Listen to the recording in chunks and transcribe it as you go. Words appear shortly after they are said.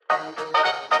It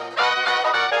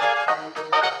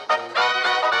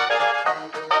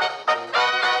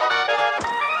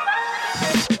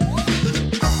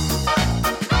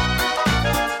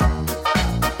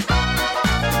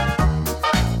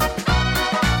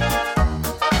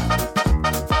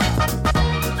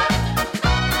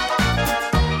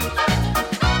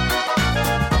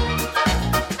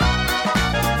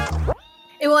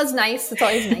was nice. It's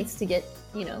always nice to get,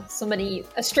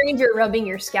 a stranger rubbing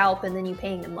your scalp and then you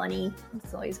paying them money.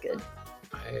 It's always good.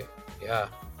 I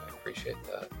appreciate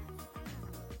that.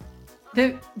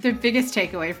 The biggest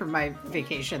takeaway from my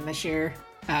vacation this year,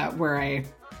 where I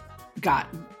got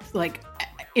like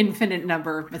infinite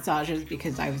number of massages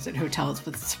because I was at hotels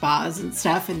with spas and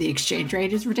stuff, and the exchange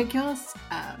rate is ridiculous,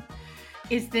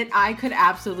 is that I could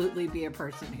absolutely be a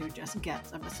person who just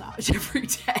gets a massage every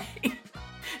day.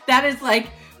 That is like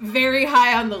very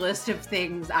high on the list of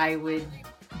things I would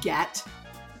get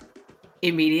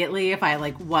immediately if I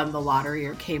like won the lottery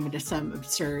or came into some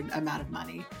absurd amount of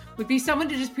money. Would be someone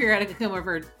to just periodically come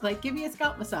over, like, give me a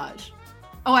scalp massage.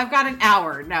 Oh, I've got an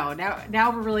hour. No, now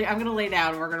I'm going to lay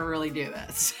down and we're going to really do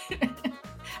this.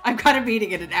 I've got a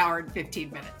meeting in an hour and 15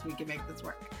 minutes. We can make this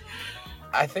work.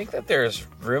 I think that there's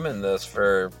room in this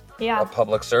for a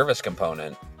public service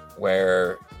component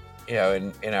where,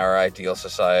 in our ideal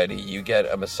society, you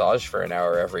get a massage for an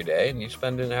hour every day and you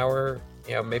spend an hour,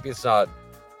 maybe it's not,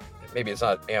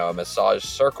 a massage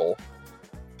circle,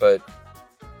 but,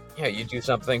 you do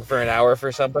something for an hour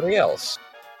for somebody else.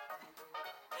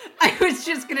 I was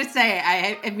just going to say,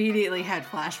 I immediately had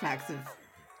flashbacks of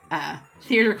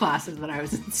theater classes when I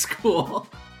was in school.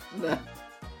 The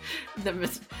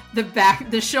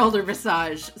shoulder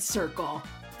massage circle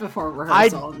before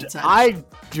rehearsal. I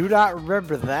do not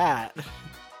remember that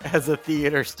as a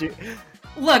theater student.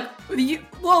 Look,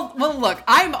 look,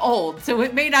 I'm old, so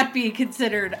it may not be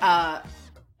considered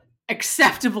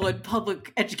acceptable in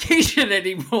public education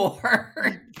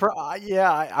anymore.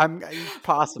 I'm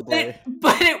possibly.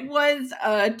 But it was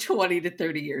 20 to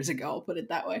 30 years ago, I'll put it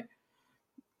that way.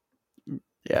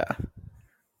 Yeah.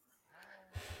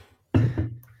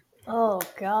 Oh,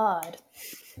 God.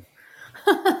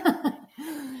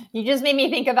 You just made me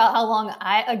think about how long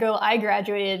ago I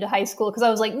graduated high school, because I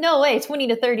was like, no way, 20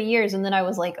 to 30 years. And then I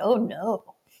was like, oh, no.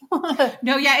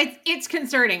 No, yeah, it's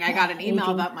concerning. I got an email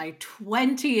about my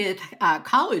 20th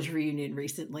college reunion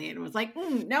recently, and it was like,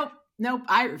 nope,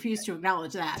 I refuse to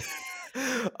acknowledge that.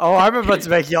 Oh, I'm about to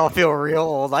make y'all feel real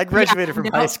old. I graduated from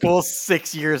high school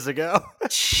 6 years ago.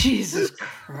 Jesus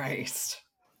Christ.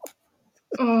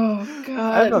 Oh,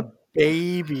 God. I'm a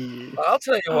baby. I'll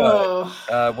tell you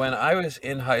what, when I was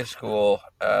in high school,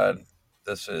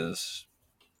 this is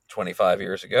 25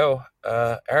 years ago,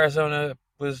 Arizona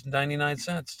was 99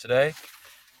 cents today.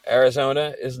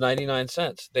 Arizona is 99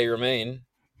 cents. They remain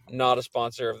not a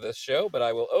sponsor of this show, but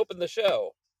I will open the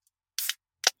show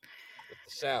with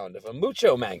the sound of a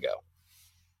mucho mango.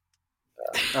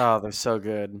 Oh, they're so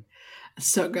good.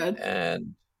 So good.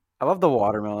 And I love the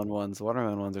watermelon ones. The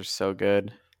watermelon ones are so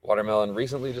good. Watermelon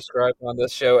recently described on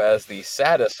this show as the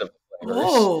saddest of flavors.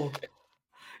 Oh,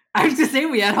 I was going to say,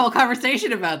 we had a whole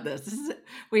conversation about this.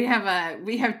 We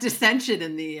have dissension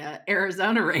in the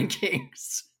Arizona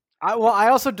rankings. I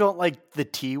also don't like the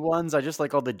tea ones. I just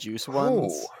like all the juice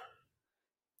ones.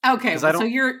 Okay, so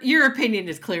your opinion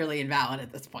is clearly invalid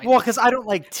at this point. Well, because I don't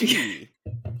like tea.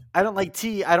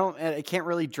 I can't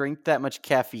really drink that much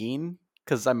caffeine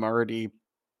because I'm already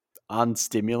on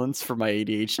stimulants for my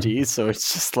ADHD. So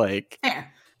it's just like,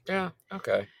 yeah,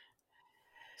 okay.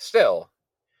 Still,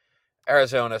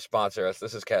 Arizona sponsor us.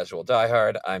 This is Casual Die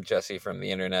Hard. I'm Jesse from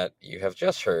the internet. You have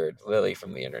just heard Lily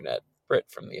from the internet, Britt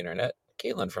from the internet,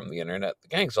 Caitlin from the internet. The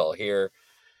gang's all here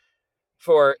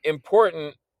for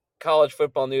important college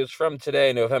football news from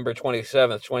today, November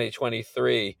 27th,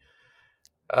 2023.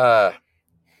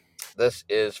 This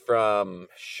is from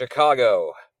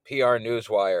Chicago, PR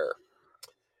Newswire.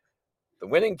 The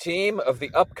winning team of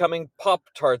the upcoming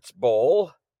Pop-Tarts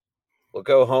Bowl will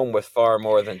go home with far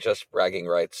more than just bragging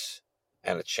rights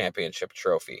and a championship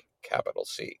trophy, capital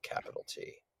C, capital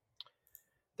T.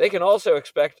 They can also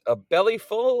expect a belly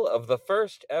full of the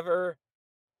first ever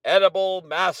edible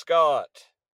mascot.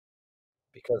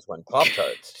 Because when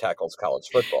Pop-Tarts tackles college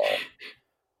football,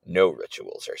 no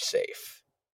rituals are safe.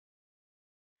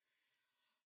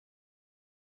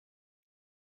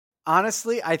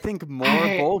 Honestly, I think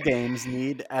more bowl games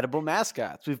need edible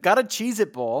mascots. We've got a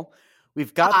Cheez-It Bowl.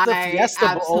 We've got the Fiesta Bowl.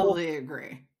 I absolutely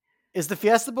agree. Is the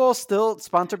Fiesta Bowl still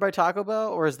sponsored by Taco Bell,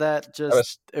 or is that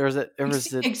just, or is it?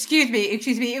 Excuse me.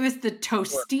 It was the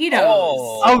Tostitos.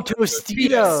 Oh, Tostitos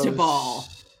Fiesta Bowl,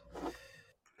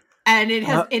 and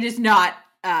it is not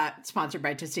sponsored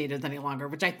by Tostitos any longer,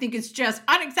 which I think is just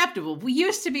unacceptable. We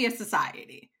used to be a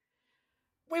society.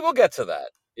 We will get to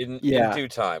that in due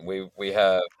time. We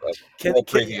have full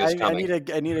previews coming.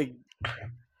 I need a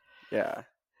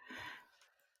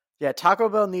yeah. Taco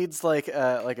Bell needs like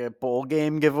a bowl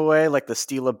game giveaway, like the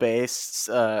steal a base,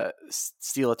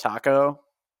 steal a taco.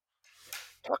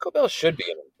 Taco Bell should be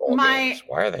in bowl games.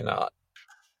 Why are they not?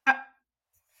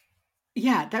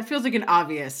 Yeah, that feels like an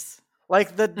obvious.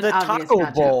 Like the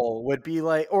Taco Bowl would be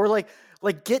like, or like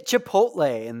get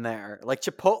Chipotle in there, like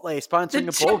Chipotle sponsoring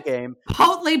a bowl game.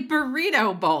 Chipotle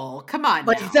burrito bowl. Come on,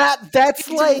 like now. That's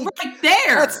like right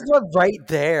there. That's right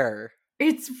there.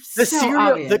 It's the so cereal,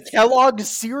 obvious. the Kellogg's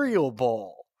cereal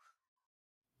bowl.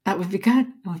 That would be good.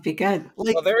 That would be good.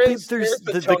 Like well, there's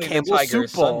the Tony the Tiger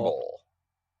Sun Bowl.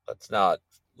 Let's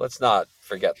not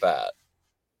forget that.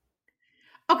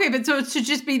 Okay, but so it should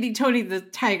just be the Tony the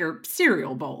Tiger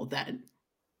cereal bowl then.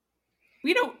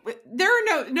 There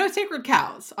are no sacred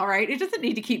cows, all right? It doesn't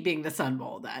need to keep being the Sun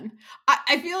Bowl then.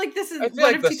 I feel like this is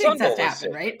one of two things has to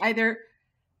happen, right? Either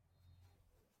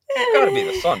it's got to be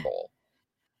the Sun Bowl.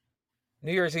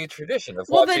 New Year's Eve tradition of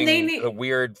watching the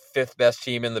weird fifth best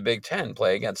team in the Big Ten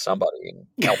play against somebody in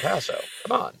El Paso.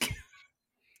 Come on.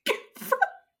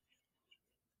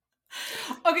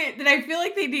 Okay, then I feel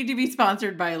like they need to be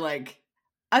sponsored by like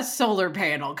a solar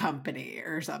panel company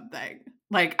or something.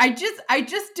 Like I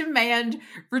just demand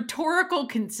rhetorical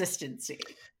consistency.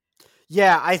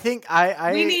 Yeah, I think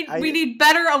we need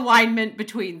better alignment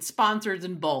between sponsors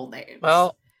and bowl names.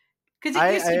 Well, because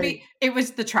it used to be, it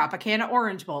was the Tropicana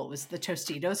Orange Bowl, it was the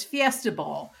Tostitos Fiesta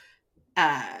Bowl.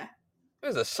 It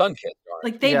was a Sunkist.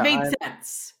 Like they made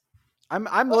sense.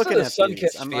 I'm looking at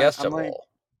Sunkist Fiesta Bowl.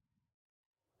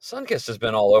 Sunkist has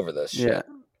been all over this shit. Yeah.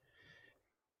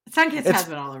 Sunkist has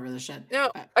been all over this shit.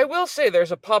 Now, I will say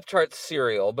there's a Pop-Tart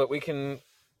cereal, but we can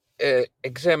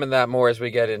examine that more as we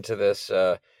get into this.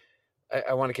 I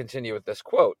want to continue with this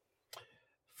quote.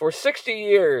 For 60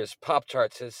 years,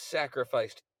 Pop-Tarts has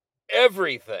sacrificed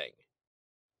everything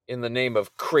in the name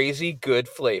of crazy good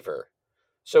flavor.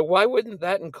 So why wouldn't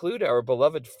that include our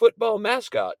beloved football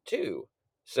mascot, too?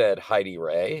 Said Heidi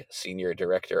Ray, Senior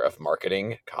Director of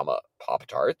Marketing,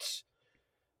 Pop-Tarts.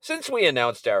 Since we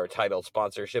announced our title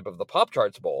sponsorship of the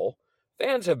Pop-Tarts Bowl,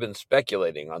 fans have been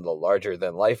speculating on the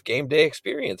larger-than-life game day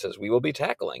experiences we will be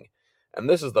tackling, and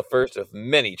this is the first of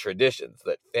many traditions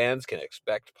that fans can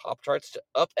expect Pop-Tarts to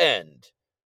upend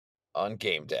on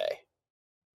game day.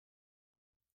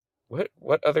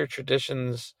 What other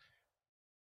traditions?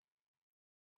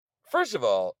 First of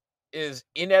all, is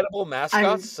inedible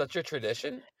mascots such a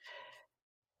tradition?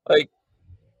 Like,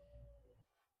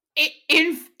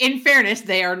 in fairness,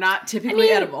 they are not typically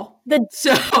edible. I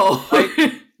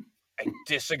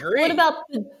disagree. What about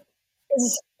the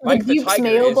Duke's Tiger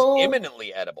Mayo Bowl? Is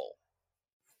imminently edible.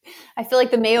 I feel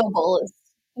like the Mayo Bowl is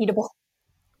eatable.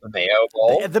 The Mayo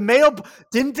Bowl. The Mayo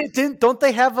don't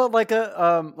they have a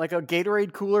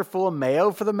Gatorade cooler full of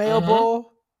mayo for the Mayo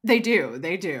Bowl? They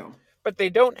do. But they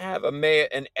don't have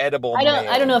an edible. I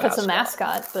don't know if it's a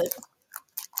mascot, but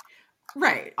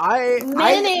right.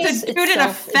 Mayonnaise the dude in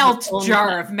a felt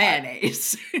jar of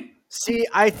mayonnaise. See,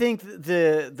 I think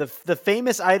the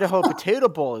famous Idaho Potato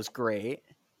Bowl is great,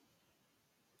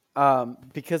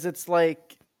 because it's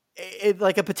like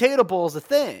a potato bowl is a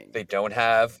thing. They don't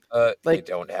have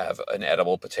an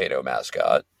edible potato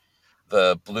mascot.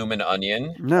 The Bloomin'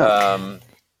 Onion,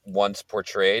 once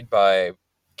portrayed by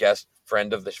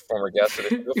former guest of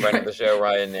the show, friend of the show,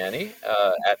 Ryan Nanny,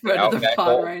 at the Outback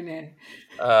Bowl. Ryan Nanny.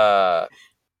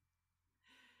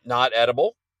 Not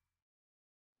edible.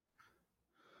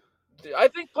 I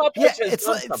think Pop-Tarts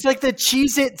it's like the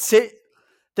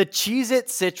Cheez-It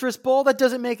Citrus Bowl. That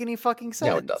doesn't make any fucking sense.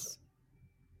 No, it doesn't.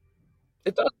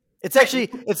 It does.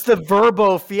 It's the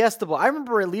Verbo Fiesta Bowl. I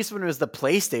remember at least when it was the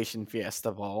PlayStation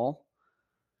Fiesta Bowl.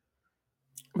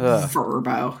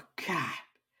 Verbo. God.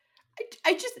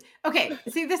 I just okay.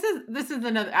 See, this is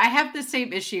another. I have the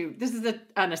same issue. This is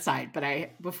an aside, but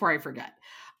before I forget,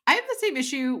 I have the same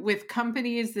issue with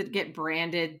companies that get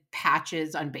branded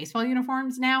patches on baseball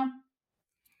uniforms now.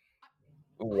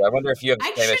 Ooh, I wonder if you have the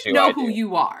same issue. I should know who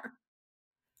you are.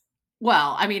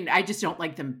 Well, I mean, I just don't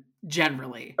like them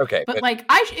generally. Okay, but like,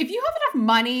 if you have enough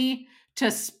money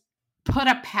to put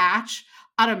a patch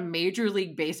on a Major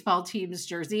League Baseball team's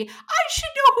jersey, I should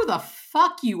know who the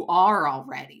fuck you are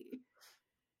already.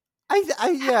 Yeah.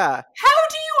 How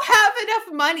do you have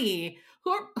enough money?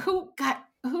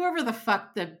 Whoever the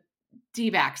fuck the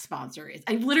D-back sponsor is.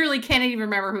 I literally can't even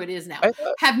remember who it is now.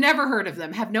 Have never heard of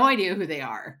them. Have no idea who they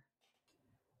are.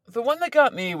 The one that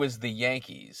got me was the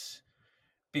Yankees,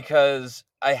 because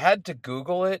I had to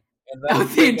Google it, And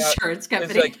then the insurance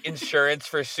company. It's like insurance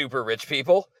for super rich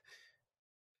people.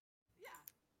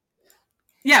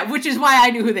 Yeah, which is why I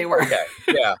knew who they were. Okay,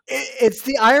 yeah. It's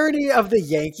the irony of the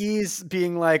Yankees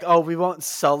being like, "Oh, we won't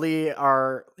sully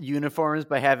our uniforms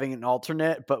by having an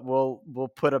alternate, but we'll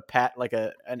put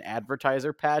an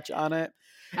advertiser patch on it."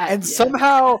 And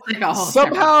somehow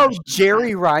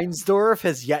Jerry Reinsdorf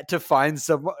has yet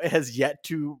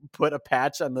to put a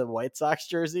patch on the White Sox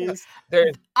jerseys.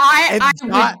 I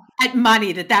would bet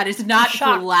money that is not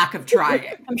for lack of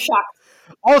trying. I'm shocked.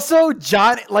 Also,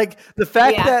 John, like the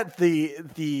fact that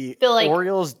the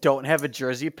Orioles don't have a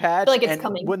jersey patch, like it's and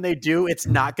coming. when they do, it's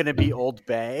not going to be Old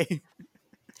Bay.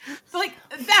 Like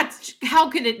that's how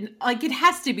could it? Like it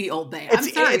has to be Old Bay. I'm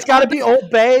sorry, it's got to be Old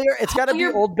Bay. It's got to be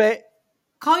Old Bay.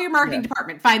 Call your marketing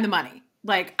department, find the money.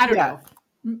 Like I don't know.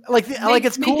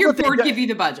 It's cool. Make your board give you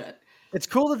the budget. It's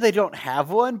cool that they don't have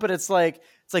one, but it's like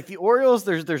the Orioles.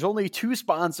 There's only two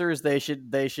sponsors they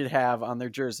should have on their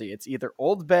jersey. It's either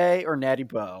Old Bay or Natty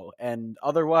Boh, and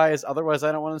otherwise I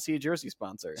don't want to see a jersey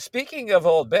sponsor. Speaking of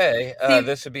Old Bay,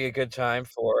 this would be a good time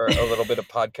for a little bit of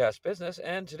podcast business,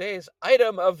 and today's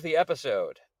item of the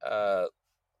episode,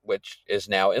 which is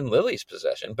now in Lily's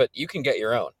possession, but you can get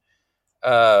your own.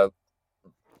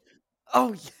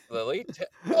 Lily,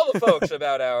 tell the folks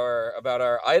about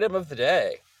our item of the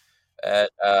day.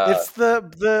 It's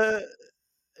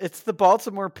the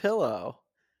Baltimore pillow.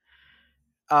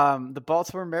 The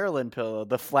Baltimore, Maryland pillow.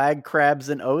 The flag crabs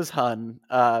in Ozhun,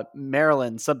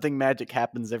 Maryland. Something magic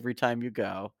happens every time you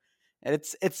go, and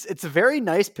it's a very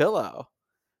nice pillow.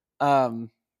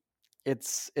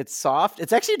 It's soft.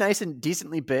 It's actually nice and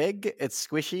decently big. It's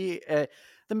squishy.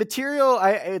 The material,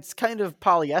 it's kind of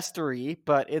polyestery,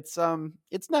 but it's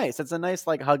nice. It's a nice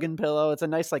like hugging pillow. It's a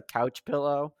nice like couch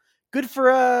pillow. Good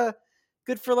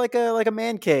for like a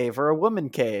man cave or a woman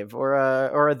cave or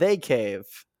a they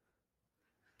cave.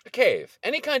 A cave,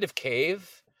 any kind of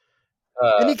cave,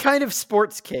 any kind of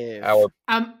sports cave. I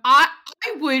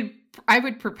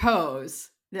would propose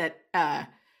that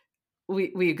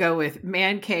we go with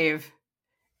man cave,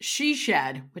 she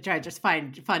shed, which I just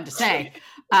find fun to say,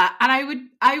 and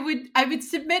I would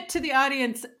submit to the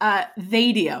audience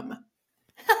Theydium.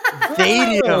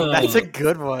 Theydium, that's a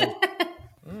good one.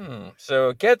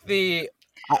 So get the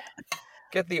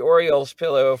Orioles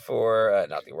pillow for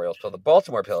not the Orioles pillow, the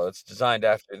Baltimore pillow. It's designed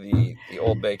after the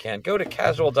Old Bay can. Go to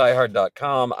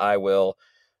casualdiehard.com. I will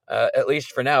at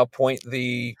least for now point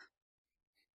the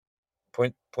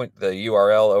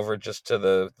URL over just to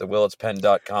the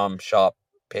willitspen.com shop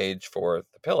page for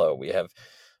the pillow. We have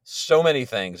so many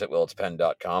things at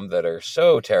willitspen.com that are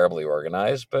so terribly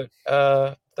organized, but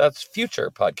that's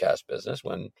future podcast business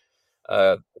when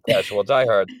the Casual Die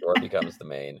Hard store becomes the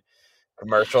main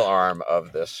commercial arm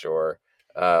of this store.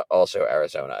 Also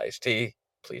Arizona Iced Tea,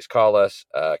 please call us.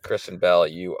 Chris and Bell,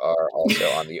 you are also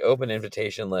on the open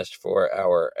invitation list for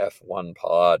our F1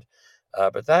 pod,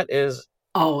 but that is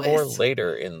or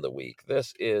later in the week.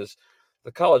 This is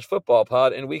the college football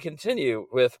pod, and we continue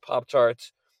with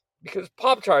Pop-Tarts because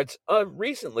Pop-Tarts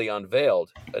recently unveiled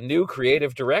a new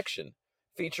creative direction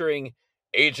featuring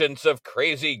Agents of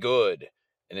Crazy Good,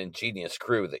 an ingenious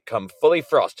crew that come fully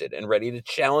frosted and ready to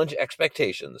challenge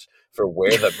expectations for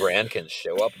where the brand can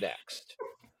show up next,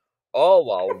 all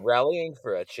while rallying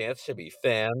for a chance to be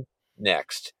fan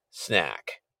next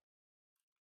snack.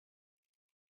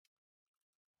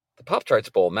 The Pop-Tarts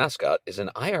Bowl mascot is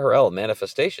an IRL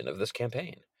manifestation of this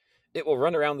campaign. It will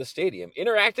run around the stadium,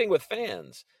 interacting with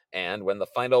fans, and when the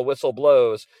final whistle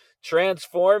blows,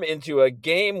 transform into a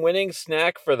game-winning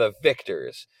snack for the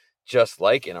victors, just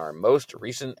like in our most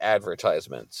recent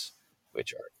advertisements,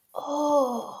 which are...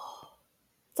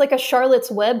 It's like a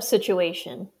Charlotte's Web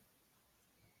situation.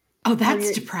 Oh,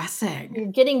 that's depressing. You're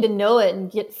getting to know it and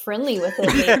get friendly with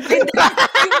it.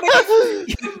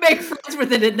 You make friends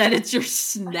with it, and then it's your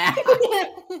snack.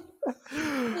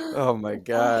 Oh my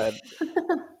god!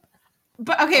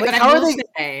 But I will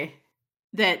say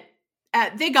that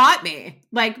they got me.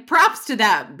 Like, props to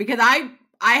them, because I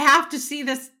have to see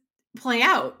this play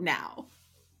out now.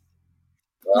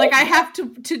 Like, I have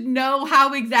to know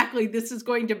how exactly this is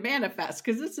going to manifest,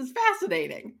 because this is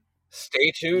fascinating.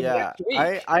 Stay tuned next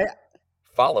week.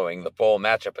 Following the bowl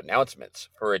matchup announcements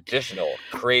for additional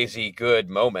crazy good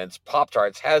moments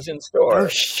Pop-Tarts has in store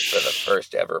for the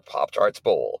first ever Pop-Tarts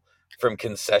Bowl. From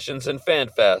concessions and fan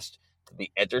fest to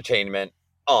the entertainment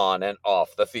on and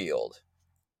off the field.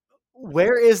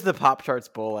 Where is the Pop-Tarts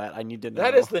Bowl at? I need to know.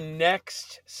 That is the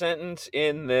next sentence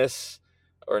in this,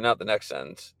 or not the next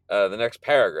sentence, the next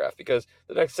paragraph, because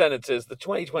the next sentence is the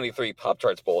 2023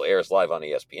 Pop-Tarts Bowl airs live on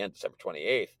ESPN December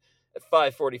 28th at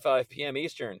 5:45 p.m.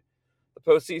 Eastern. The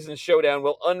postseason showdown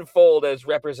will unfold as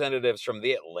representatives from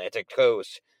the Atlantic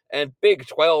Coast and Big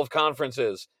 12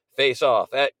 conferences face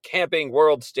off at Camping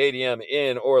World Stadium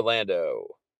in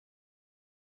Orlando.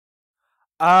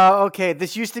 Okay.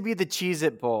 This used to be the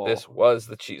Cheez-It Bowl. This was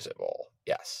the Cheez-It Bowl.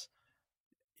 Yes.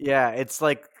 Yeah, it's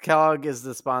like Kellogg is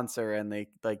the sponsor, and they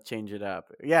like change it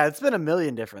up. Yeah, it's been a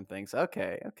million different things.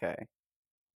 Okay.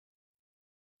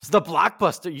 It's the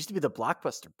Blockbuster. It used to be the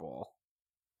Blockbuster Bowl.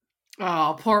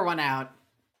 Oh, pour one out.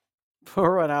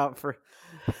 Pour one out for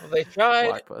They tried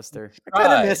Blockbuster. I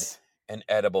kind of miss. an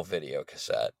edible video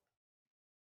cassette.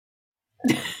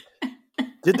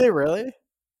 Did they really?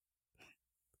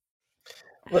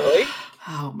 Really?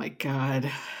 Oh my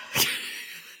god.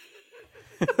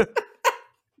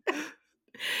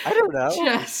 I don't know.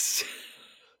 Just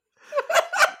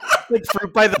Like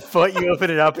fruit by the foot. You open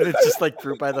it up, and it's just like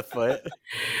fruit by the foot.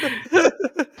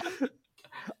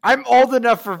 I'm old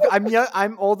enough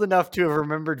I'm old enough to have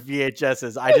remembered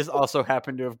VHSs. I just also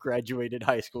happen to have graduated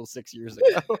high school 6 years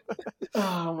ago.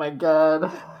 oh my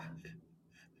god.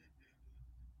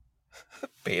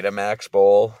 Betamax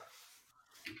Bowl.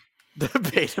 The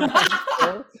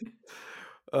Betamax.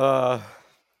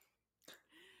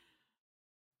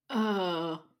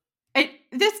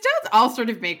 This does all sort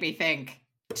of make me think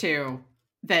too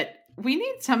that we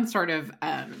need some sort of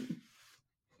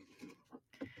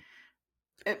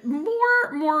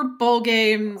more bowl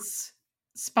games,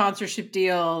 sponsorship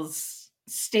deals,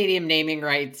 stadium naming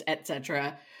rights,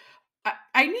 etc.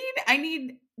 I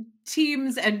need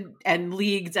teams and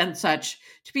leagues and such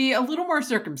to be a little more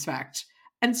circumspect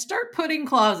and start putting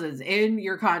clauses in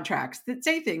your contracts that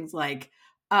say things like,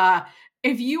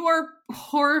 if you are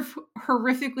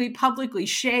horrifically publicly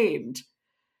shamed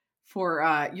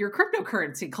for your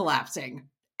cryptocurrency collapsing,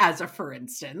 as a for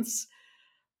instance,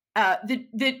 that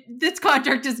this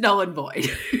contract is null and void.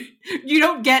 You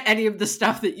don't get any of the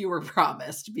stuff that you were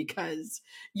promised because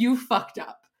you fucked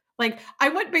up. Like, I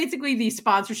want basically the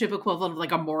sponsorship equivalent of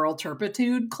like a moral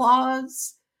turpitude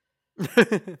clause.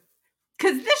 Because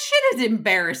this shit is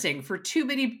embarrassing for too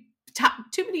many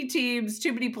teams,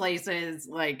 too many places.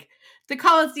 Like, the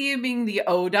Coliseum being the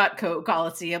O.Co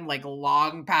Coliseum, like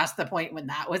long past the point when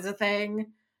that was a thing.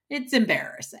 It's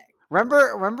embarrassing.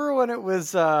 Remember when it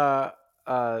was when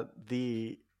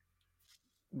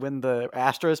the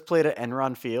Astros played at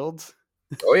Enron Fields?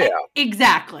 Oh yeah.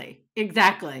 Exactly.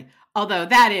 Although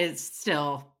that is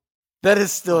still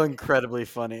incredibly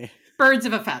funny. Birds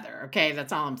of a feather, okay?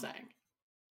 That's all I'm saying.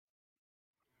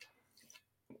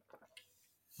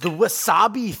 The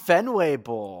Wasabi Fenway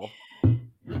Bowl.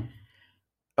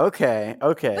 Okay.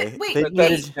 Wait.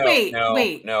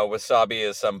 No, Wasabi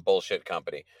is some bullshit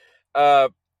company.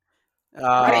 Thank you.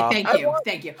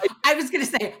 I was gonna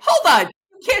say, hold on.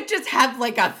 You can't just have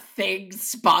like a thing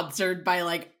sponsored by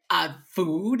like a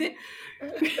food.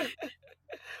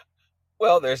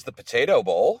 Well, there's the Potato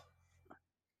Bowl.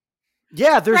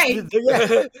 Yeah, there's right.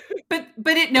 but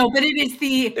it is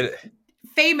the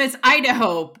famous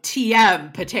Idaho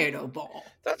TM Potato Bowl.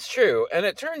 That's true, and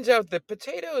it turns out that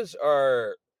potatoes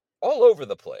are all over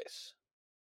the place.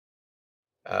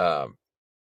 That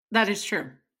is true.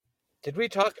 Did we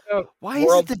talk about Why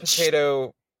world is it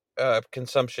potato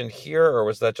consumption here, or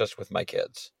was that just with my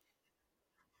kids?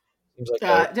 Seems like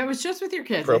that was just with your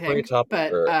kids, appropriate I think. topic But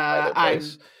for either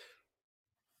place.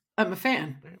 I'm a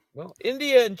fan. Well,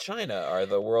 India and China are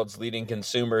the world's leading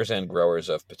consumers and growers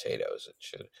of potatoes. It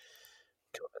should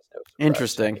come as no surprise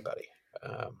Interesting. to anybody.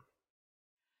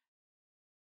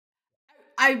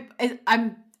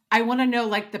 I want to know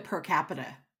like the per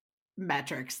capita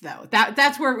metrics though.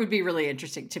 That's where it would be really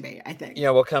interesting to me, I think. Yeah,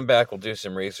 we'll come back, we'll do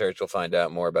some research, we'll find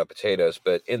out more about potatoes,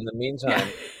 but in the meantime,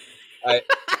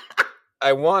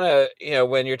 I want to,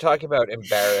 when you're talking about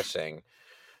embarrassing,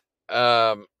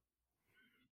 I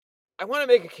want to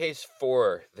make a case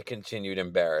for the continued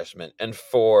embarrassment and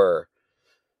for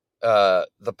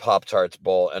the Pop-Tarts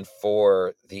Bowl and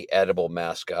for the edible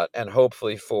mascot and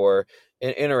hopefully for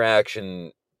an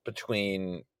interaction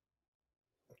between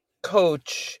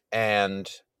coach and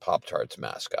Pop-Tarts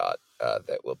mascot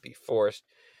that will be forced,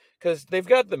 because they've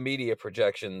got the media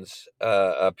projections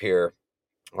up here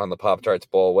on the Pop-Tarts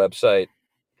Bowl website.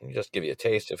 Just give you a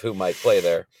taste of who might play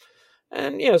there.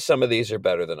 And, some of these are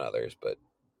better than others, but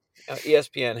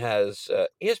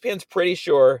ESPN's pretty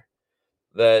sure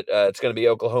that it's going to be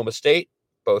Oklahoma State.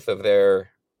 Both of their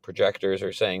projectors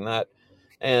are saying that.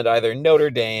 And either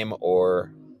Notre Dame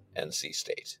or NC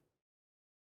State.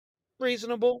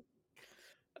 Reasonable.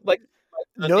 Like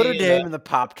Notre Dame and the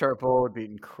Pop-Tart Bowl would be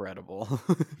incredible.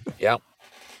 Yeah.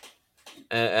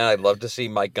 And I'd love to see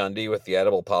Mike Gundy with the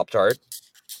edible Pop-Tart.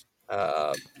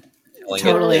 telling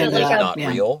Totally it ended is up, not yeah.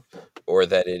 real, or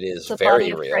that it is The very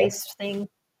body of real. Christ thing.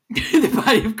 The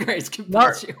body of Christ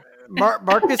compels you.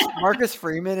 Marcus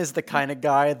Freeman is the kind of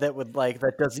guy that would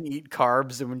that doesn't eat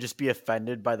carbs and would just be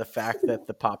offended by the fact that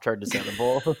the Pop-Tart is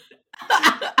edible.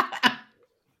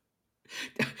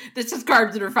 This is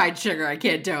carbs and refined sugar. I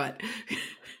can't do it.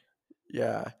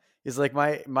 Yeah. He's like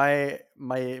my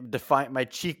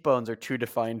cheekbones are too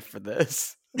defined for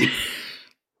this.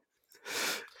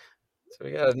 So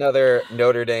we got another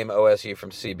Notre Dame OSU from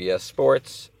CBS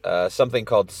Sports. Something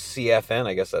called CFN,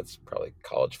 I guess that's probably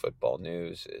college football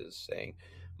news, is saying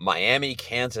Miami,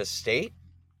 Kansas State.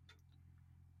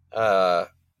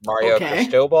 Mario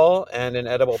Cristobal and an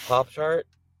edible Pop-Tart.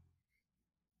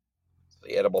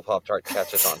 The edible Pop-Tart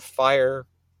catches on fire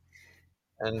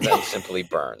and then simply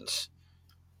burns.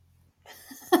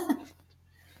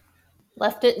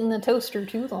 Left it in the toaster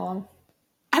too long.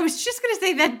 I was just going to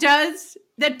say that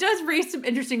does raise some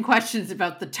interesting questions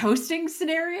about the toasting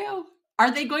scenario. Are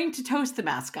they going to toast the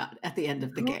mascot at the end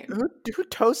of the game? Who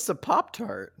toasts a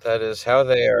Pop-Tart? That is how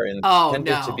they are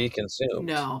intended to be consumed.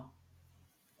 No.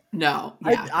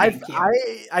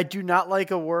 I do not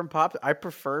like a warm Pop. I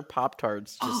prefer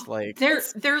Pop-Tarts.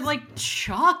 They're like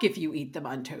chalk if you eat them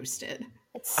untoasted.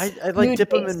 I like dip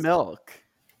them in milk.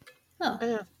 Oh,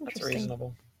 yeah, that's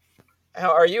reasonable.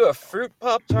 How are you, a fruit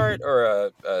Pop-Tart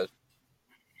or a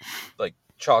like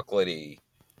chocolatey?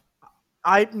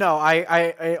 I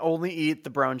only eat the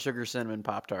brown sugar cinnamon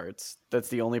Pop-Tarts. That's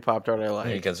the only Pop-Tart I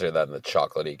like. You consider that in the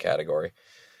chocolatey category.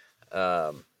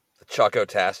 The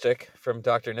Chocotastic from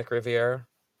Dr. Nick Riviera.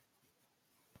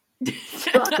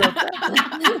 If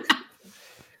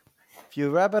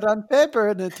you rub it on paper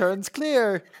and it turns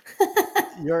clear,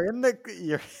 you're the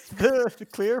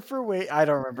clear for weight. I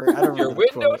don't remember. Your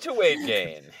window to weight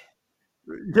gain.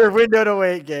 Your window to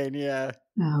weight gain. Yeah.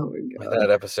 Oh my God. That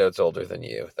episode's older than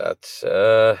you. That's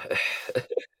Oh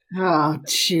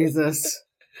Jesus.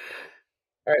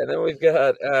 All right, and then we've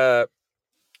got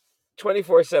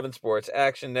 24/7 Sports,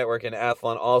 Action Network, and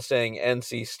Athlon all saying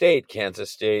NC State,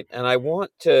 Kansas State. And I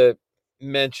want to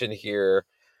mention here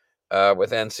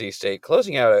with NC State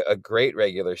closing out a great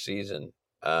regular season,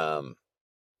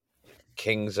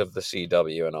 Kings of the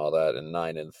CW and all that, and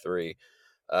 9-3.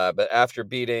 But after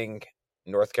beating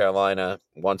North Carolina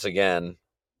once again,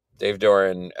 Dave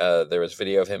Doran, there was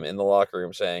video of him in the locker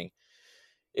room saying,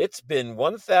 "It's been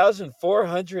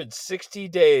 1,460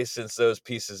 days since those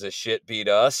pieces of shit beat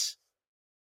us."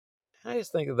 I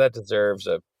just think that deserves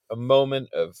a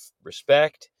moment of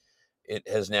respect. It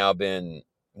has now been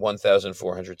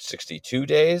 1,462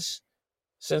 days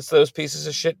since those pieces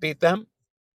of shit beat them.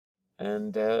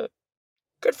 And good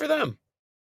for them.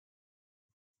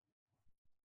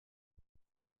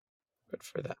 Good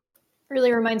for them.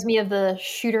 Really reminds me of the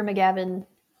Shooter McGavin.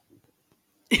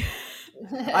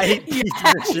 I hate pieces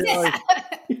of shit.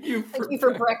 Thank you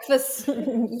for breakfast.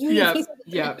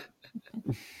 Yeah.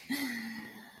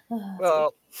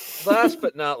 Well, last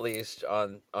but not least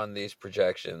on these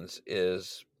projections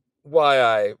is why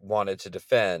I wanted to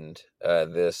defend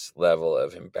this level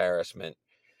of embarrassment.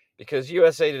 Because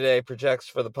USA Today projects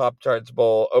for the Pop-Tarts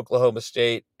Bowl Oklahoma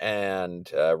State and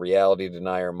reality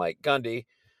denier Mike Gundy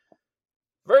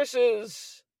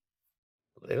versus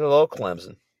little old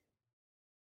Clemson.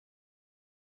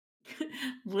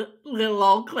 Little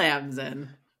old Clemson.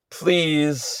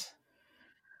 Please,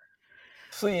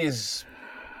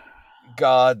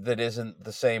 God that isn't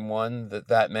the same one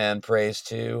that man prays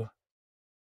to,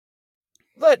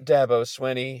 let Dabo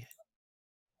Swinney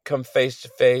come face to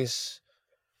face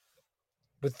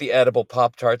with the edible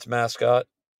Pop-Tarts mascot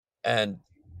and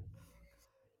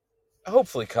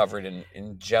hopefully covered in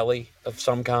jelly of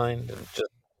some kind and just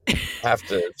have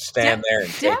to stand there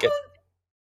and take it.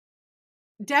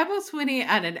 Dabo Swinney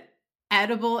and an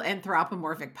edible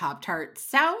anthropomorphic Pop-Tart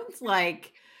sounds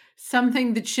like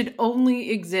something that should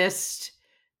only exist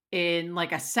in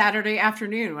like a Saturday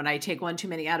afternoon when I take one too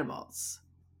many edibles.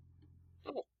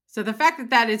 So the fact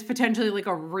that is potentially like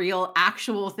a real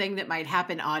actual thing that might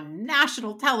happen on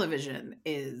national television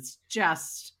is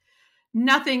just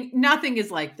nothing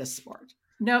is like this sport.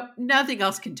 No, nothing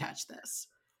else can touch this.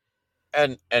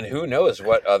 And who knows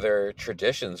what other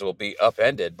traditions will be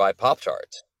upended by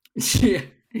Pop-Tarts. Yeah.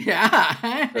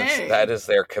 Hey. That is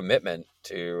their commitment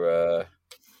to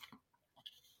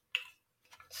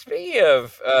speaking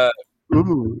of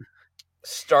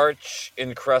starch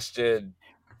encrusted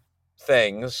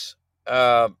things,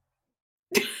 the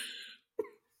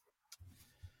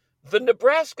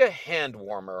Nebraska hand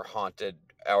warmer haunted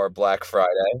our Black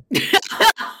Friday. It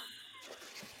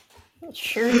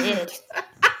sure did.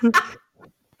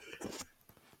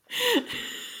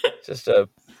 Just a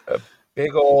a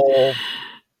big old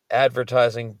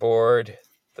advertising board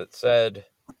that said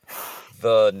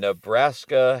the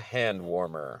Nebraska hand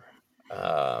warmer.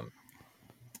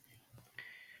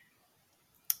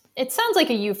 It sounds like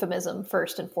a euphemism,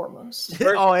 first and foremost.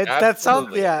 That sounds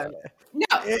Absolutely. No,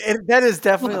 that is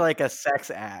definitely like a sex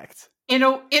act. in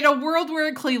a world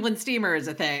where Cleveland steamer is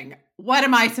a thing, what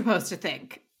am I supposed to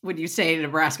think when you say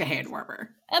Nebraska hand warmer?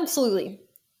 Absolutely.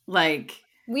 Like,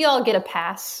 We all get a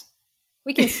pass.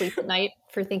 We can sleep at night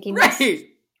for thinking right? this.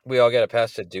 We all get a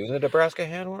pass to do the Nebraska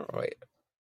hand warmer? Wait,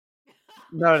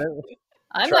 No,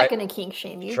 I'm Try- not going to kink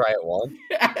shame you. try it once.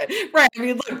 Right. I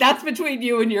mean, look, that's between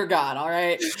you and your God, all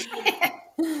right?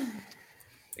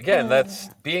 Again, that's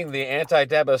being the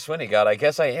anti-Dabo Swinney god. I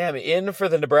guess I am in for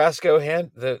the Nebraska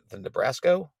hand. The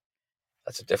Nebraska?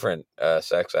 That's a different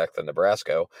sex act than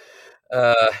Nebraska.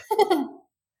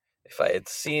 If I had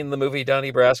seen the movie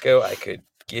Donnie Brasco, I could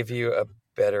give you a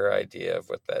better idea of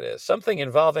what that is. Something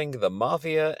involving the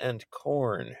mafia and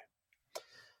corn.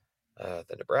 The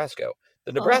Nebraska.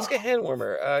 The Nebraska hand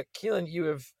warmer. Keelan,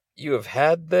 you have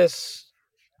had this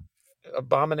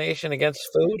abomination against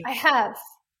food?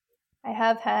 I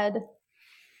have had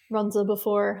Runza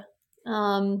before.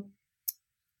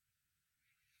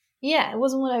 Yeah, it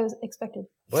wasn't what I was expected.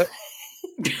 What?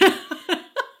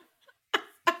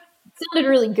 It sounded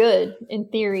really good in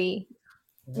theory.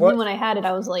 And What? then when I had it,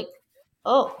 I was like,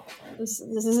 oh, this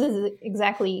is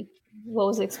exactly what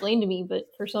was explained to me, but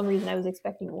for some reason I was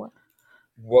expecting more.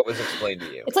 What was explained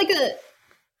to you? It's like that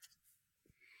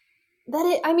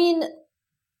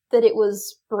it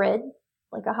was bread,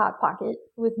 like a hot pocket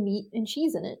with meat and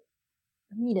cheese in it.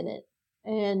 Meat in it.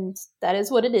 And that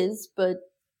is what it is, but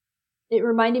it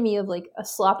reminded me of like a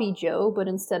sloppy Joe, but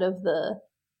instead of the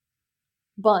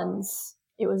buns,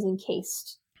 it was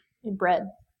encased in bread.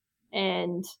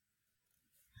 And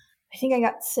I think I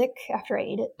got sick after I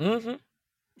ate it. Mm-hmm.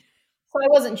 So I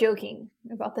wasn't joking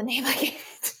about the name I gave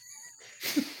it.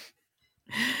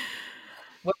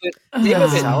 Well, the name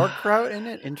of it sauerkraut in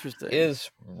it? Interesting. is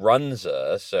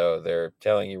Runza, so they're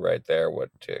telling you right there what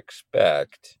to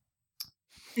expect.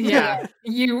 Yeah,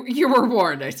 you were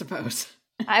warned, I suppose.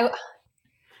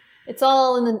 It's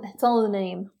all in the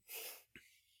name.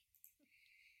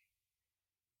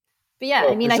 But yeah,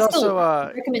 Well, I mean, I there's still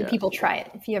also, recommend yeah. people try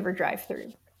it if you ever drive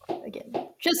through again,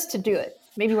 just to do it.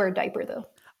 Maybe wear a diaper though.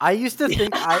 I used to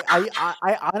think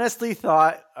I honestly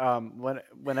thought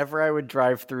whenever I would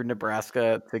drive through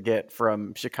Nebraska to get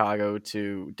from Chicago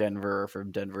to Denver or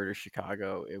from Denver to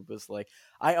Chicago, it was like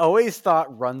I always thought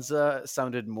Runza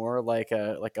sounded more like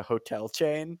a hotel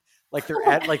chain. Like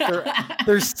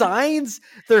their signs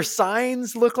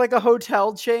look like a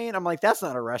hotel chain. I'm like, that's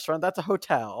not a restaurant, that's a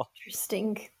hotel.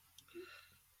 Interesting.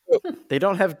 They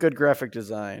don't have good graphic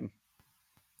design.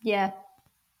 Yeah.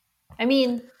 I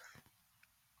mean,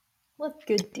 what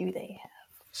good do they have?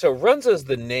 So Runza is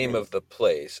the name of the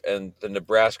place, and the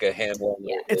Nebraska hand warmer.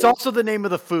 Yeah. It's also the name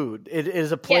of the food. It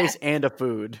is a place and a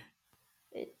food.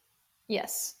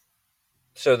 Yes.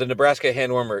 So the Nebraska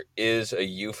hand warmer is a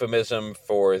euphemism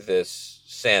for this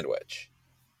sandwich.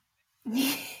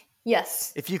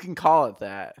 Yes. If you can call it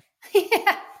that.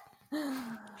 Yeah.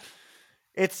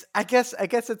 It's I guess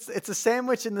it's a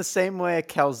sandwich in the same way a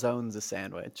calzone's a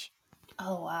sandwich.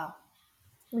 Oh wow.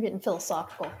 We're getting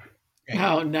philosophical.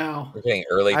 Oh no. We're getting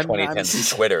early I'm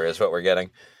 2010s Twitter is what we're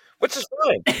getting, which is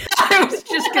fine. I was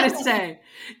just gonna say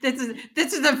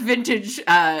this is a vintage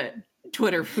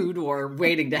Twitter food war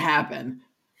waiting to happen.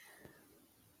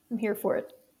 I'm here for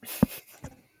it.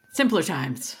 Simpler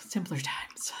times.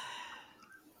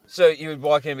 So you would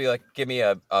walk in and be like, give me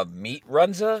a meat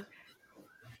Runza?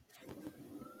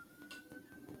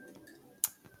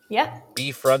 Yeah.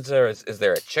 Beef Runza? Is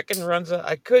there a chicken Runza?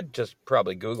 I could just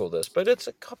probably Google this, but it's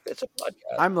a podcast.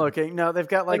 I'm looking. No, they've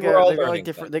got like We're all they've got like learning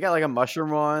different. things. They got like a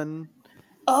mushroom one.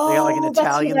 Oh, They got like an that's what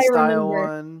Italian I style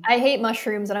remember. one. I hate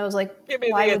mushrooms, and I was like, Give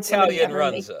me why the would somebody Italian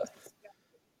ever make Runza.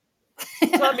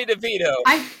 Tommy DeVito.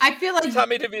 I feel like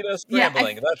Tommy DeVito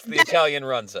scrambling. That's the Italian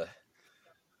Runza.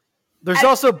 There's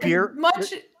also beer.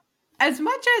 As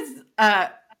much as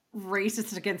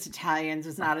racist against Italians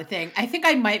is not a thing, I think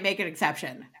I might make an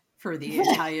exception for the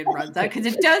Italian Runza because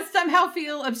it does somehow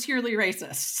feel obscurely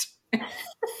racist.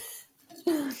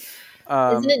 Isn't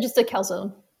it just a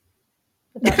calzone?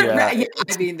 Yeah. Yeah,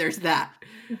 I mean, there's that.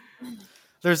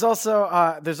 There's also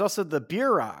the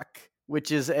beer rock,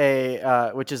 which is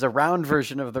a round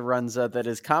version of the Runza that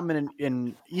is common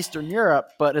in Eastern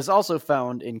Europe, but is also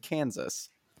found in Kansas.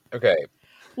 Okay.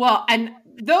 Well, and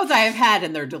those I have had,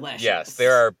 and they're delicious. Yes,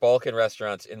 there are Balkan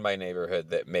restaurants in my neighborhood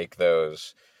that make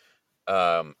those.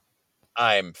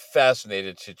 I'm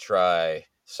fascinated to try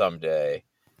someday.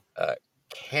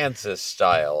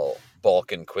 Kansas-style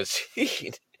Balkan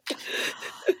cuisine.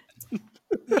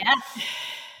 Yeah.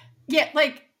 Yeah,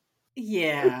 like,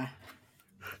 yeah.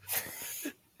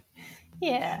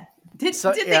 Yeah. Did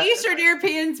So, the yeah. Eastern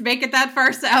Europeans make it that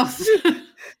far south?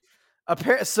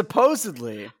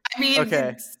 Supposedly, I mean, okay.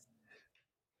 it's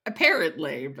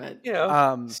apparently, but You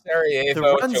know, The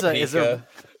Sarajevo, Runza is Topeka.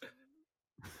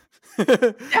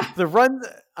 the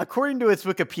Runza, according to its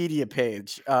Wikipedia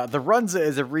page, the Runza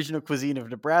is a regional cuisine of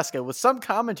Nebraska, with some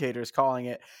commentators calling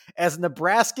it as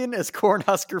Nebraskan as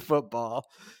Cornhusker football.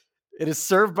 It is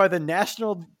served by the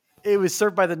National. It was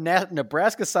served by the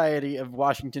Nebraska Society of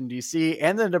Washington D.C.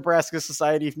 and the Nebraska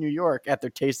Society of New York at their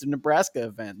Taste of Nebraska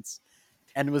events,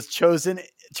 and was chosen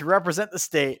to represent the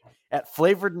state at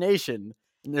Flavored Nation,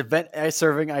 an event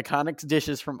serving iconic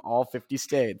dishes from all 50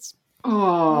 states.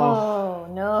 oh,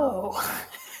 No.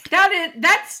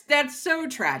 that's so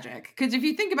tragic. Because if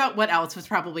you think about what else was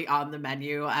probably on the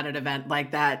menu at an event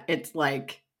like that, it's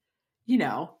like,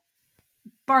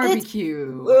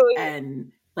 barbecue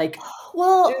and like.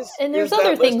 Well, and there's is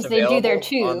other that things list they do there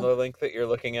available on too. the link that you're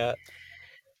looking at?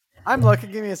 I'm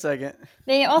looking. Give me a second.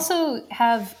 They also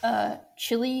have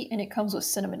chili, and it comes with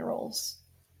cinnamon rolls.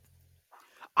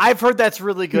 I've heard that's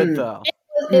really good, though.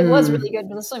 It was really good,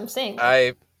 but that's what I'm saying.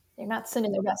 I They're not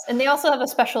sending their best, and they also have a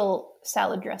special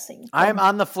salad dressing. I'm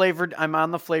on the Flavored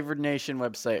Nation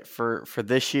website for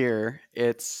this year.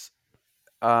 It's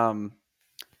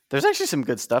there's actually some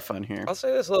good stuff on here. I'll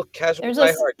say this little casual There's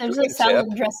diehard a cooking salad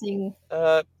tip. dressing.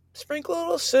 Sprinkle a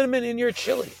little cinnamon in your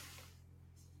chili.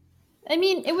 I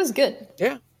mean, it was good.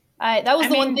 Yeah. That was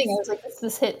the one thing I was like,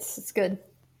 this hits. It's good.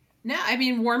 No, I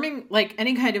mean, warming, like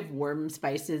any kind of warm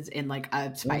spices in like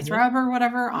a spice rub or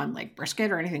whatever on like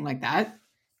brisket or anything like that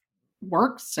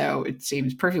works. So it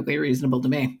seems perfectly reasonable to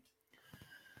me.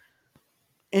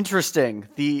 Interesting.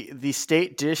 The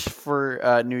state dish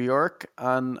for New York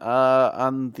on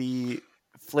the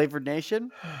Flavored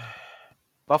Nation,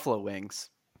 buffalo wings.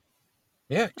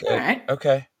 Yeah. Good. All right.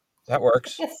 Okay. That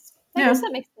works. Yes, I guess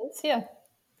that makes sense. Yeah.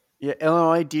 Yeah,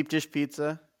 Illinois deep dish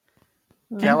pizza.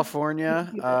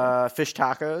 California fish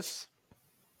tacos.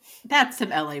 That's some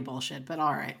LA bullshit, but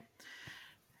all right.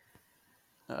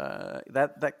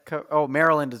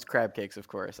 Maryland is crab cakes, of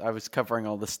course. I was covering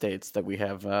all the states that we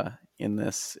have in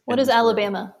this. What is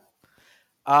Alabama?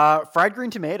 Fried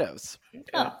green tomatoes.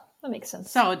 Oh, that makes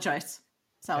sense. Solid choice.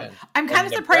 Solid. And- I'm kind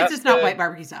of and surprised it's not Nebraska- white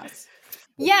barbecue sauce.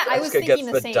 Yeah, I was Nebraska thinking gets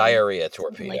the the same. diarrhea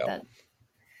Something torpedo. like that.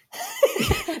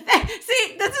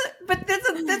 See,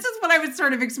 this is what I was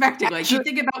sort of expecting. Like, you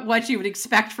think about what you would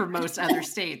expect from most other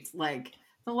states. Like,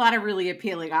 a lot of really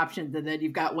appealing options, and then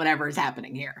you've got whatever is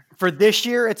happening here. For this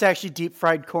year, it's actually deep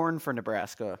fried corn for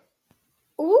Nebraska.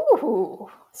 Ooh,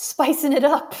 spicing it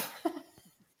up.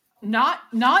 No.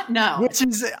 Which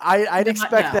is, I'd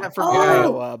expect that from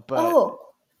Iowa, but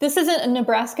this isn't a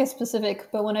Nebraska specific,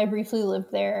 but when I briefly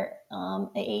lived there, I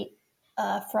ate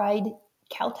fried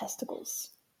cow testicles.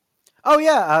 oh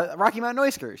yeah, Rocky Mountain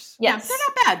oysters. Yes, They're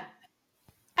not bad.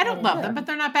 I don't love them, but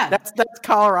they're not bad. That's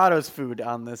Colorado's food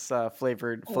on this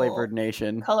flavored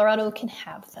nation. Colorado can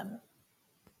have them.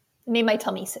 It made my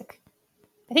tummy sick.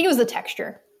 I think it was the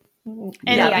texture. And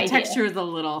Any the idea? texture is a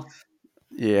little.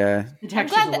 Yeah. The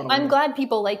texture's a little. I'm weird. glad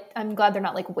people I'm glad they're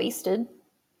not like wasted.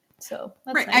 So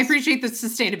that's Right, nice. I appreciate the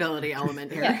sustainability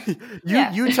element here.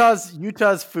 Yeah.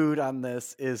 Utah's food on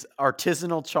this is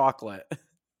artisanal chocolate.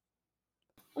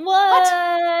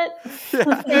 What?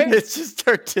 It's just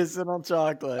artisanal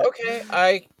chocolate. Okay,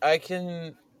 I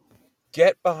can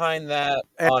get behind that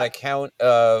on account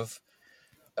of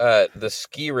the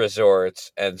ski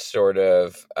resorts and sort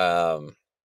of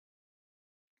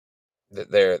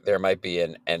there might be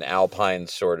an alpine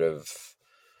sort of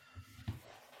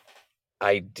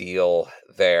ideal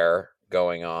there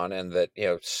going on, and that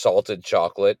salted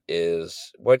chocolate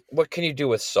is what can you do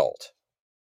with salt?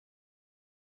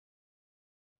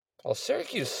 Well,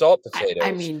 Syracuse salt potatoes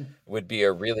I mean, would be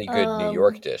a really good New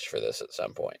York dish for this at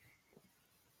some point.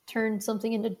 Turn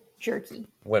something into jerky.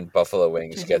 When Buffalo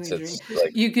Wings gets its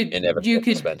inevitable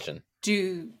suspension.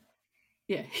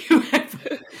 Yeah,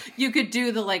 you could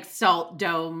do the like salt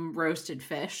dome roasted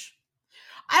fish.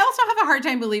 I also have a hard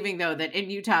time believing though that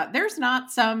in Utah there's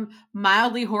not some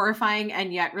mildly horrifying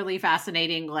and yet really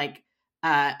fascinating like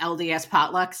LDS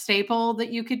potluck staple that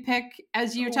you could pick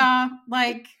as Utah.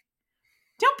 Like,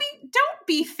 don't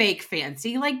be fake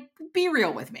fancy. Like, be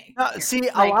real with me. See,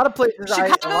 like, a lot of places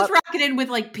Chicago's rocking in with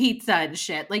like pizza and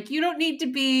shit. Like, you don't need to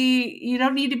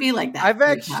be like that.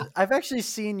 I've actually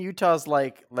seen Utah's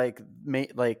like at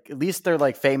least their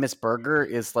like famous burger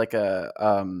is like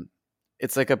a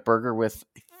it's like a burger with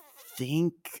I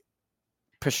think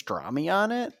pastrami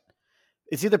on it.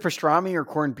 It's either pastrami or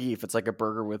corned beef. It's like a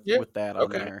burger with that on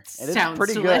there, and it's Sounds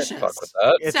pretty delicious. Fuck with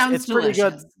that. good. Sounds It's pretty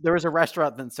delicious. good. There was a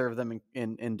restaurant that served them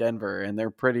in Denver, and they're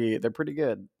pretty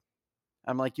good.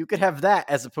 I'm like, you could have that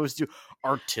as opposed to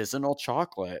artisanal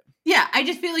chocolate. Yeah, I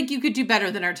just feel like you could do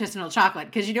better than artisanal chocolate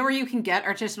because you know where you can get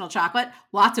artisanal chocolate?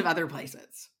 Lots of other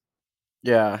places.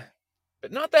 Yeah.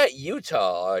 But not that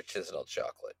Utah artisanal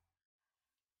chocolate.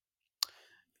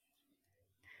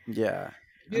 Yeah.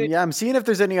 Yeah, I'm seeing if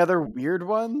there's any other weird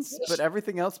ones, but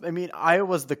everything else, I mean,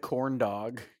 Iowa's the corn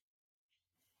dog.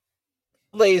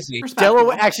 Lazy. Respectable.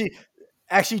 Delaware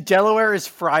actually Delaware is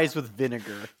fries with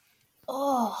vinegar.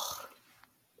 Oh,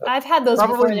 I've had those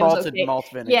before. Probably And it was malted okay. malt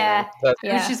vinegar. Yeah, That's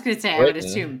I was just going to say, I would Britain.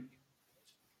 assume.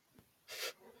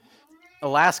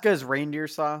 Alaska is reindeer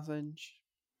sausage.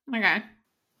 Okay.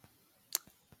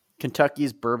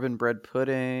 Kentucky's bourbon bread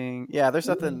pudding. Yeah, there's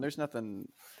nothing.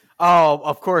 Oh,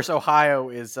 of course, Ohio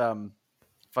is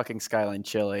fucking Skyline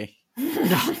chili.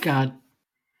 Oh, God.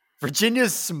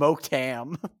 Virginia's smoked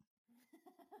ham.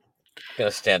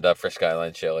 Gonna stand up for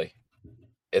Skyline chili.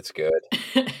 It's good.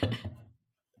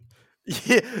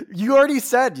 Yeah, you already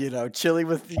said, chili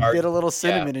with you get a little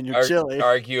cinnamon in your chili.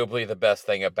 Arguably the best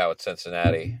thing about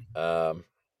Cincinnati,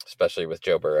 especially with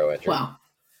Joe Burrow injured. Wow.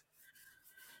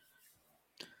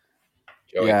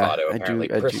 Joey Yeah, Votto I apparently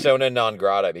do. persona non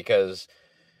grata because,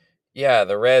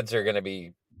 the Reds are going to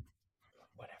be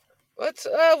whatever. Let's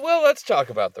talk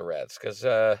about the Reds because,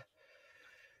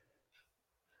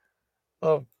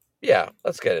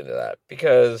 let's get into that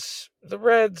because the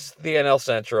Reds, the NL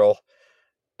Central.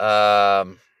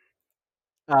 Oh,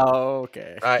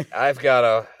 okay. I've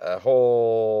got a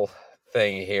whole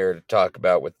thing here to talk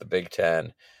about with the Big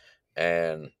Ten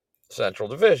and Central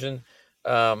Division.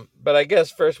 But I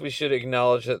guess first we should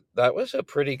acknowledge that was a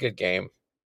pretty good game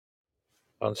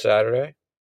on Saturday.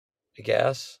 I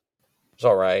guess it's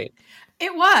all right.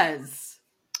 It was.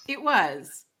 It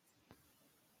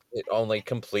only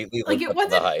completely Like, lived it up to the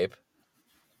wasn't- hype.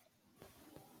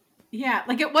 Yeah,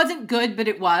 like it wasn't good, but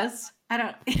it was. I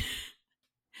don't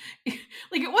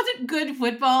like it wasn't good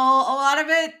football, a lot of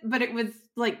it, but it was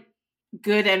like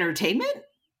good entertainment.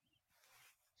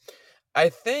 I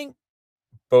think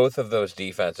both of those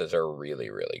defenses are really,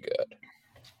 really good.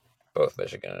 Both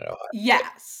Michigan and Ohio.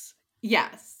 Yes.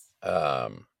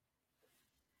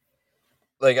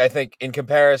 I think in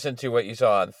comparison to what you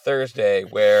saw on Thursday,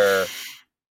 where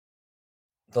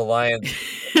the Lions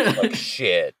like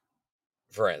shit,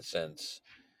 for instance,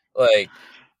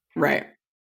 right.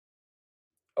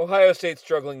 Ohio State's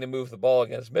struggling to move the ball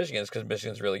against Michigan because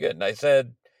Michigan's really good. And I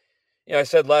said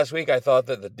last week I thought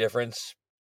that the difference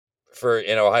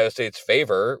in Ohio State's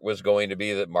favor was going to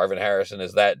be that Marvin Harrison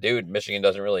is that dude. Michigan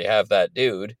doesn't really have that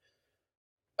dude.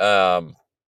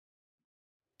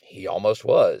 He almost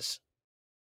was.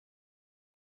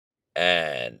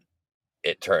 And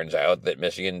it turns out that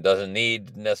Michigan doesn't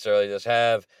need necessarily just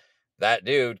have that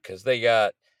dude because they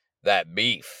got that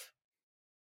beef.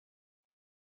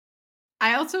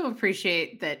 I also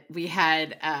appreciate that we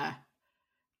had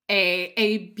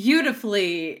a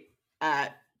beautifully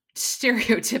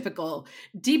stereotypical,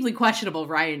 deeply questionable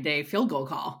Ryan Day field goal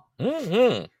call.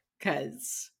 Mm-hmm.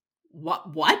 Because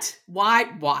what?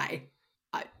 Why?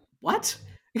 What?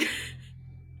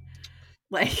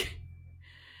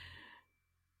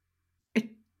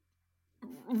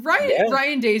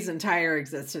 Ryan Day's entire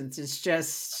existence is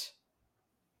just.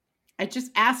 I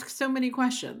just ask so many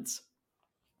questions.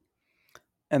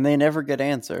 And they never get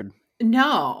answered.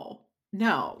 No,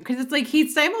 because it's like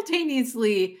he's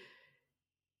simultaneously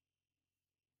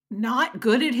not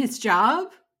good at his job,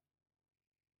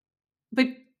 but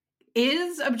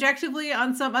is objectively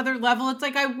on some other level. It's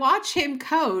like I watch him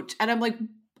coach and I'm like,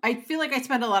 I feel like I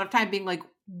spend a lot of time being like,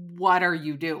 what are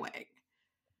you doing?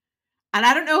 And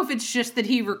I don't know if it's just that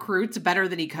he recruits better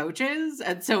than he coaches,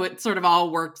 and so it sort of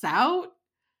all works out.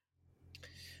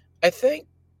 I think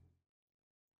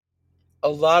a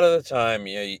lot of the time,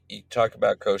 you talk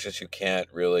about coaches who can't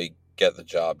really get the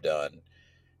job done,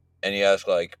 and you ask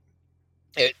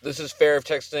this is fair of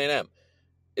Texas A&M.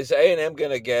 Is A&M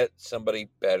going to get somebody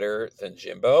better than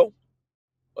Jimbo?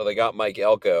 Well, they got Mike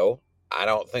Elko. I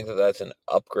don't think that that's an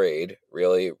upgrade,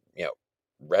 really,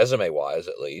 resume-wise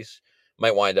at least.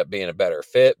 Might wind up being a better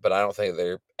fit, but I don't think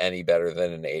they're any better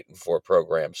than an 8-4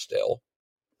 program still.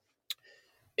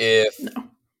 If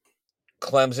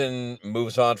Clemson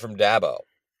moves on from Dabo,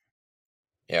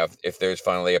 if there's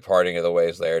finally a parting of the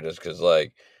ways there, just because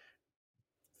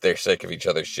they're sick of each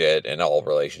other's shit and all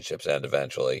relationships end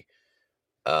eventually.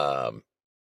 Who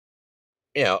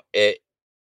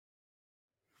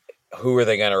are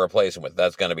they going to replace him with?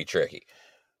 That's going to be tricky.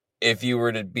 if you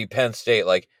were to be Penn State,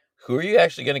 like, who are you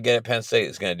actually going to get at Penn State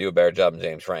that's going to do a better job than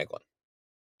James Franklin?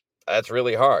 That's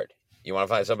really hard. You want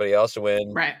to find somebody else to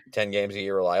win 10 games a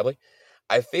year reliably?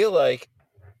 I feel like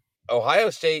Ohio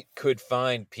State could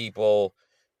find people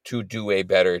to do a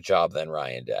better job than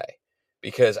Ryan Day,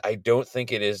 because I don't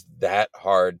think it is that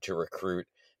hard to recruit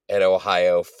at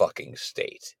Ohio fucking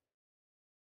State.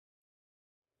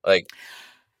 Like,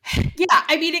 yeah,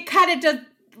 I mean, it kind of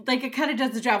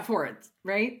does the job for it,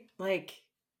 right? Like,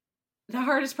 the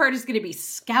hardest part is going to be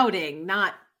scouting,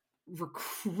 not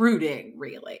recruiting,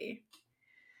 really.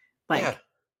 Like, yeah.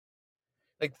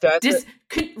 Like that's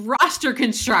roster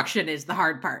construction is the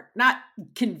hard part, not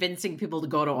convincing people to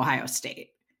go to Ohio State.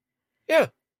 Yeah.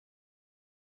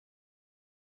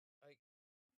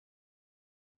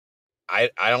 I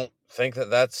don't think that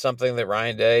that's something that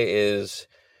Ryan Day is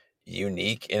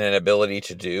unique in an ability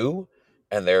to do.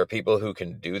 And there are people who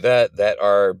can do that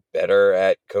are better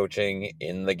at coaching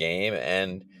in the game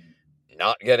and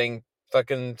not getting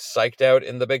fucking psyched out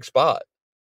in the big spot.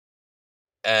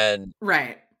 And,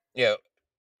 right. You know,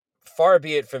 far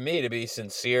be it from me to be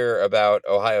sincere about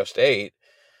Ohio State,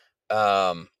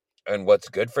 and what's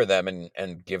good for them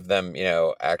and give them,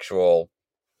 actual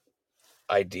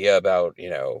idea about,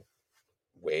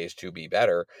 ways to be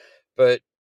better. But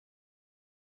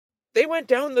they went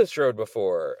down this road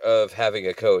before of having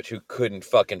a coach who couldn't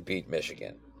fucking beat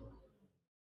Michigan.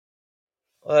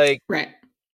 Like, right.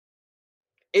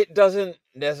 It doesn't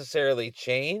necessarily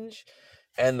change.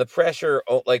 And the pressure,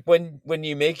 like when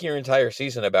you make your entire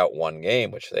season about one game,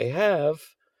 which they have,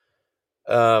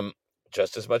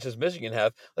 just as much as Michigan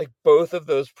have, like both of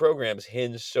those programs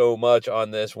hinge so much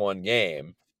on this one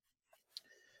game.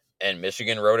 And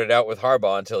Michigan wrote it out with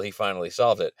Harbaugh until he finally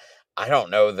solved it. I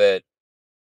don't know that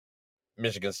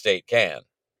Michigan State can.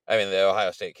 I mean, the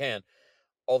Ohio State can.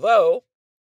 Although,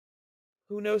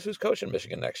 who knows who's coaching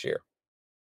Michigan next year?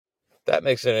 That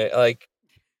makes it like...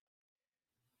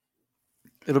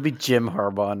 It'll be Jim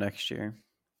Harbaugh next year.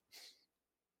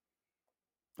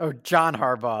 Oh, John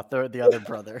Harbaugh, the other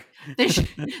brother. They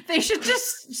should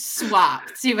just swap,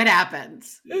 see what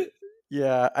happens.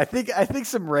 Yeah, I think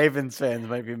some Ravens fans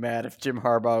might be mad if Jim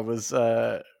Harbaugh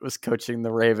was coaching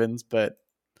the Ravens, but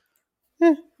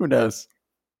who knows?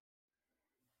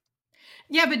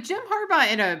 Yeah, but Jim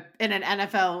Harbaugh in an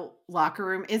NFL locker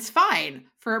room is fine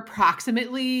for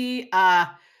approximately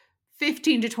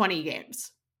 15 to 20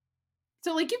 games.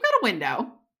 So, like, you've got a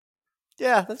window.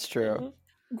 Yeah, that's true.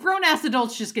 Mm-hmm. Grown-ass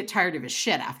adults just get tired of his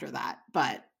shit after that,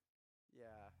 but...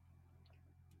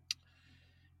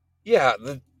 Yeah,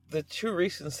 the two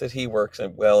reasons that he works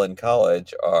well in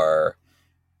college are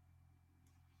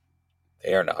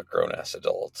they are not grown-ass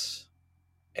adults.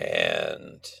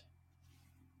 And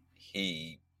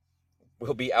he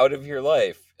will be out of your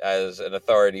life as an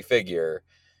authority figure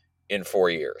in 4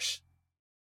 years.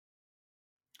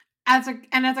 As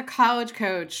a college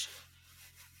coach,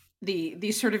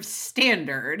 the sort of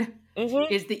standard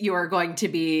is that you are going to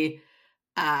be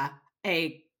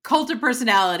a cult of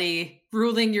personality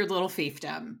ruling your little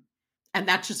fiefdom. And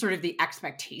that's just sort of the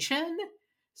expectation.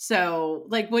 So,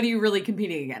 like, what are you really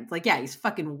competing against? Like, yeah, he's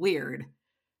fucking weird.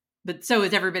 But so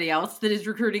is everybody else that is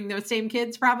recruiting those same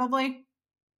kids, probably.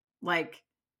 Like,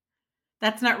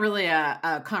 that's not really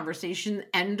a conversation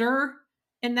ender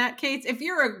in that case. If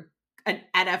you're an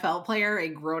NFL player, a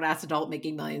grown-ass adult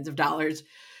making millions of dollars,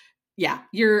 yeah,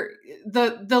 you're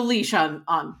the leash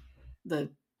on the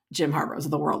Jim Harbaughs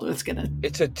of the world is gonna...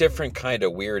 It's a different kind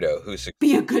of weirdo who's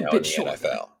be a good bit in the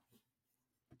NFL.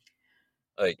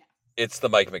 Like, it's the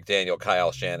Mike McDaniel,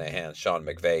 Kyle Shanahan, Sean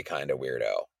McVay kind of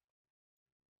weirdo.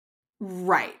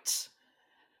 Right.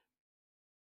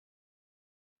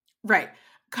 Right.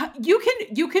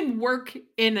 You can work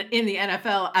in the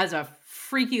NFL as a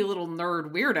freaky little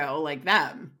nerd weirdo like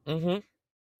them. Mm-hmm.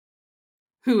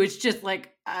 Who is just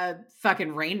like a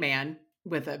fucking Rain Man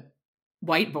with a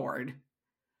whiteboard.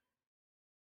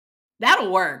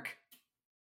 That'll work.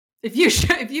 If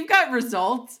you've got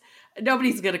results,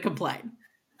 nobody's gonna complain.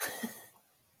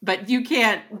 But you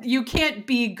can't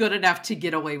be good enough to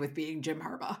get away with being Jim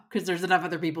Harbaugh because there's enough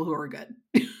other people who are good.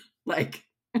 Like,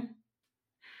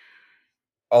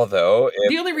 although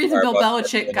the only reason Bill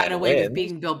Belichick got away with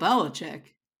being Bill Belichick.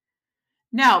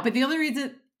 No, but the only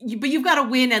reason, but you've got to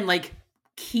win and like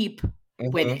keep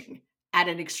winning at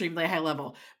an extremely high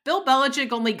level. Bill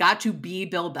Belichick only got to be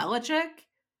Bill Belichick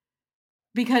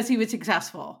because he was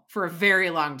successful for a very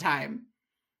long time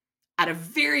at a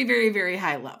very, very, very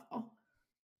high level.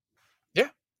 Yeah.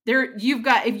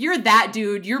 If you're that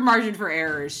dude, your margin for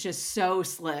error is just so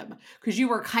slim because you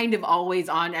were kind of always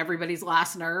on everybody's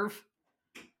last nerve.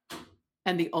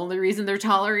 and the only reason they're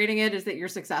tolerating it is that you're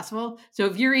successful. So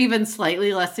if you're even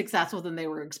slightly less successful than they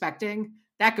were expecting,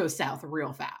 that goes south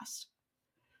real fast.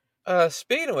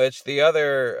 Speaking of which, the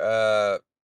other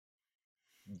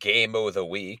game of the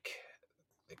week,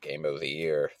 the game of the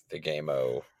year, the game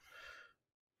of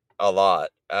a lot,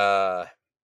 the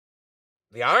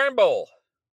Iron Bowl,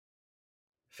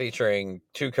 featuring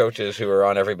two coaches who are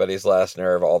on everybody's last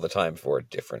nerve all the time for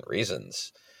different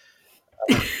reasons.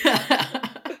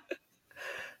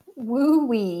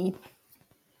 Woo-wee.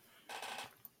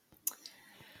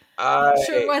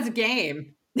 Sure was a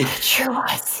game. It sure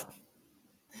was.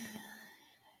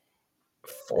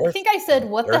 Fourth, I think I said,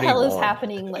 what the hell is 31.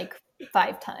 happening, like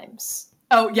 5 times.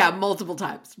 Oh, yeah, multiple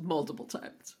times.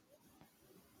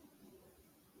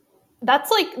 That's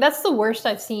the worst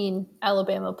I've seen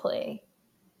Alabama play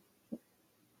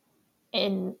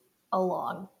in a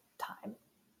long time.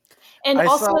 And I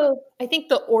think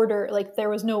the order, like there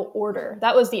was no order.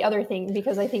 That was the other thing,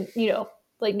 because I think,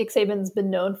 like Nick Saban's been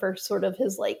known for sort of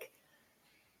his like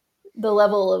the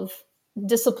level of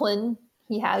discipline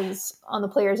he has on the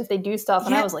players if they do stuff.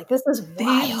 And I was like, this is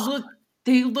wild.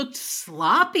 They looked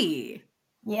sloppy.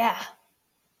 Yeah.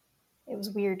 It was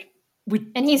weird.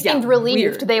 And he seemed relieved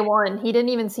weird. They won. He didn't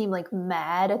even seem like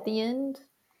mad at the end.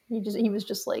 He was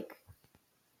just like,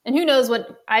 and who knows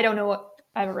I don't know what,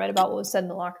 I haven't read about what was said in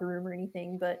the locker room or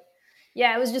anything, but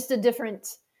yeah, it was just a different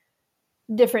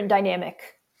dynamic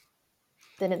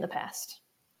than in the past.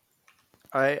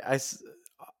 I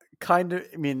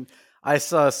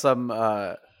saw some,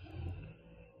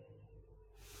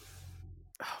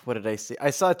 what did I see?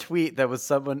 I saw a tweet that was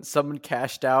someone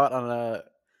cashed out on a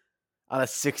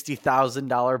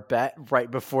 $60,000 bet right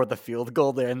before the field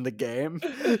goal to end the game.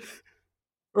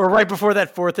 Or right before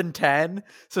that 4th and 10.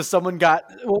 So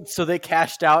so they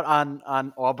cashed out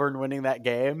on Auburn winning that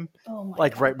game. Oh my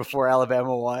like God. Right before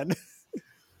Alabama won.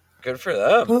 Good for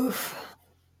them. Oof.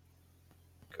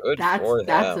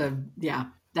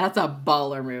 That's a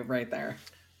baller move right there.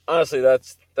 Honestly,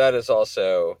 that is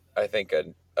also, I think,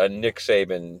 a Nick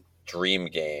Saban dream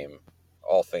game,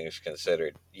 all things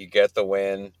considered. You get the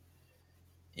win,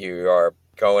 you are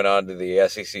going on to the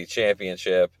SEC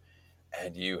championship,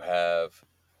 and you have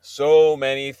so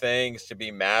many things to be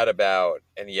mad about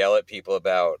and yell at people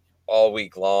about all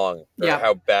week long for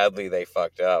how badly they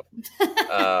fucked up.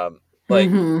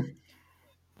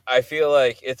 I feel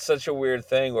like it's such a weird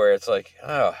thing where it's like,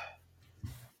 oh,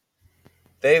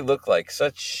 they look like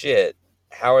such shit.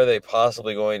 How are they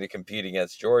possibly going to compete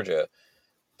against Georgia?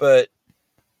 But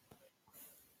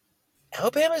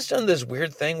Alabama's done this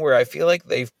weird thing where I feel like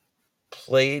they've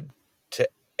played to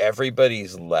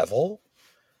everybody's level,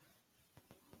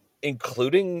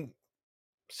 including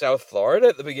South Florida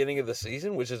at the beginning of the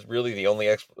season, which is really the only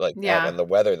and the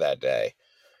weather that day.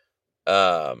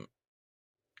 And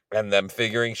them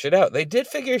figuring shit out. They did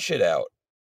figure shit out.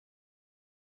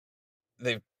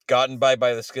 They've gotten by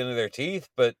the skin of their teeth,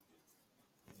 but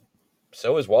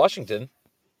so is Washington.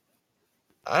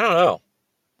 I don't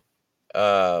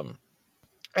know.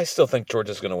 I still think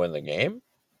Georgia's going to win the game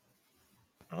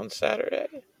on Saturday.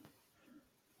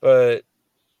 But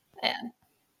yeah.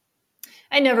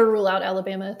 I never rule out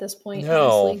Alabama at this point,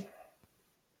 no. honestly.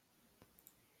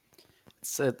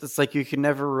 It's like you can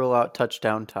never rule out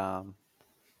touchdown Tom.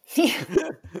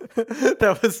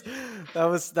 that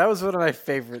was one of my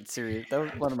favorite series. That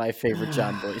was one of my favorite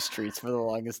John Boyce treats for the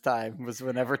longest time. Was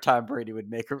whenever Tom Brady would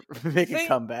make a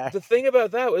comeback. The thing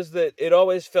about that was that it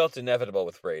always felt inevitable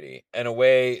with Brady, in a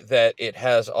way that it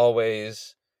has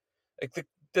always, like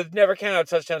the never count out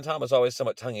touchdown Tom was always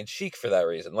somewhat tongue in cheek for that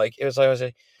reason. Like it was always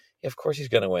like, yeah, of course he's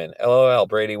going to win. LOL,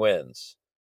 Brady wins.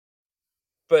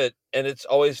 And it's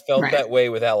always felt that way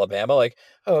with Alabama. Like,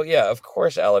 oh yeah, of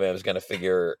course Alabama's going to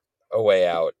figure a way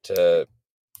out to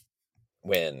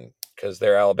win because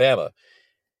they're Alabama.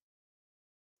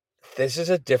 This is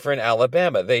a different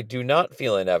Alabama. They do not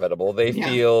feel inevitable. They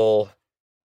feel,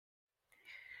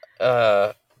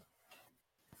 what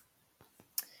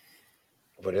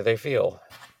do they feel?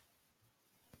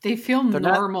 They feel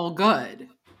normal good.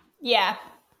 Yeah.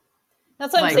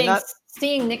 That's what I'm saying.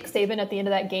 Seeing Nick Saban at the end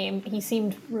of that game, he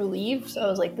seemed relieved. So I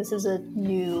was like, this is a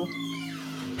new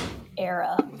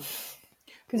era.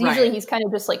 Because usually he's kind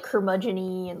of just like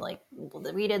curmudgeon-y and like,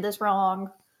 we did this wrong.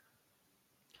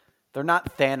 They're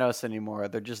not Thanos anymore.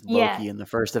 They're just Loki in the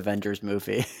first Avengers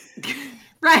movie.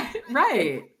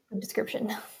 Right. Good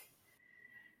description.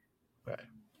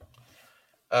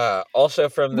 Right. Also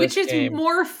from this game, which is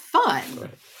more fun.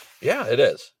 Yeah, it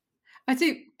is. I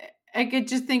think I could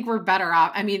just think we're better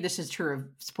off. I mean, this is true of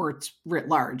sports writ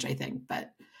large, I think,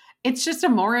 but it's just a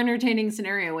more entertaining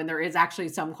scenario when there is actually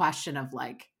some question of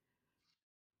like,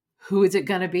 who is it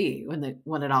going to be when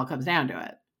it all comes down to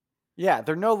it? Yeah,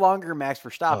 they're no longer Max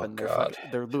Verstappen. God.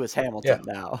 They're Lewis Hamilton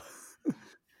now.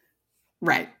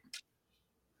 Right.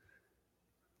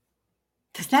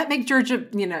 Does that make Georgia?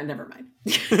 Never mind.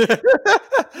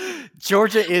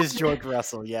 Georgia is George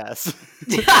Russell, yes.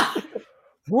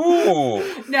 Ooh.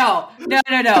 No.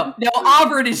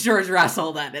 Auburn is George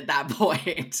Russell then at that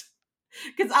point.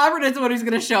 Because Auburn is the one who's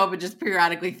going to show up and just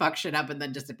periodically fuck shit up and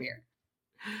then disappear.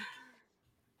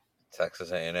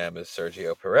 Texas A&M is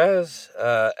Sergio Perez.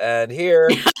 And here...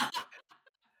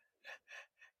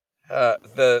 I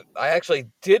actually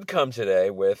did come today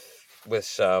with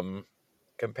some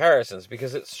comparisons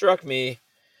because it struck me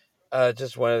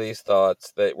just one of these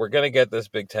thoughts that we're going to get this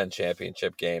Big Ten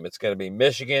championship game. It's going to be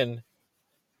Michigan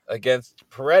against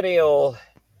perennial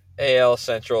AL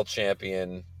Central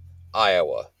champion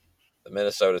Iowa, the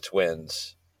Minnesota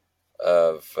Twins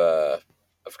of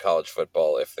college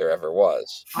football, if there ever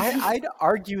was. I'd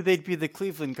argue they'd be the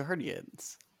Cleveland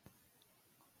Guardians.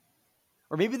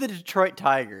 Or maybe the Detroit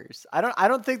Tigers. I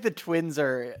don't think the Twins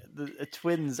are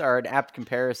an apt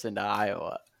comparison to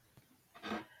Iowa.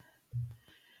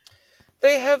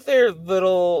 They have their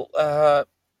little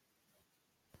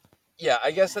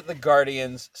I guess that the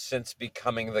Guardians, since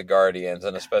becoming the Guardians,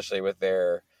 and especially with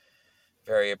their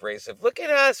very abrasive, look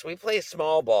at us, we play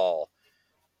small ball.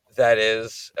 That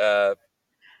is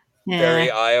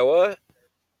very Iowa.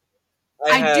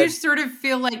 I do sort of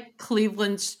feel like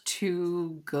Cleveland's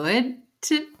too good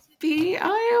to be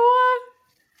Iowa.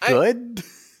 Good?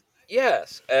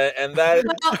 Yes. And that...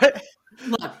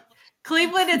 Look,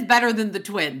 Cleveland is better than the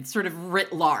Twins, sort of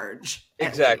writ large.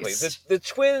 Exactly. The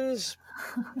Twins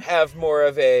have more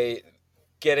of a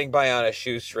getting by on a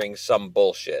shoestring, some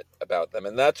bullshit about them.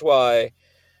 And that's why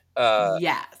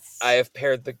yes. I have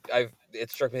paired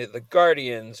it struck me that the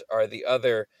Guardians are the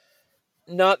other,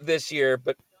 not this year,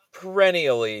 but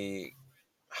perennially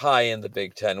high in the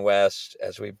Big Ten West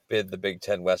as we bid the Big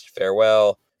Ten West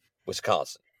farewell,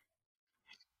 Wisconsin.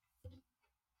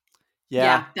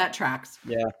 Yeah, that tracks.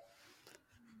 Yeah.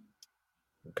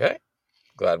 Okay.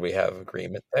 Glad we have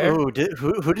agreement there. Ooh,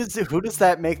 who does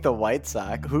that make the White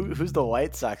Sox? Who's the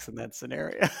White Sox in that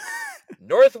scenario?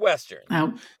 Northwestern.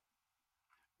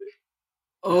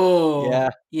 Oh. Yeah.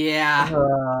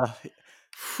 Yeah.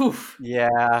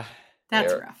 Yeah.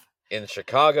 That's rough. In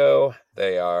Chicago,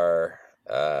 they are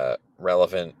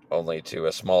relevant only to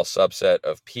a small subset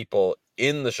of people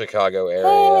in the Chicago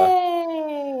area.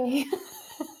 Hey!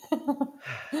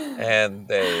 And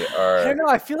they are... I don't know.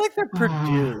 I feel like they're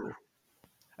Purdue.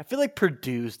 I feel like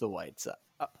Purdue's the White Sox.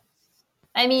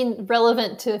 I mean,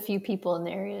 relevant to a few people in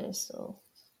the area, so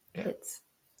it's...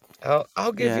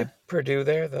 I'll give you Purdue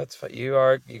there. That's fine.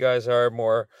 You guys are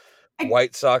more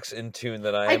White Sox in tune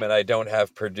than I am, and I don't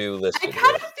have Purdue listed. I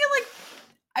kind of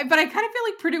feel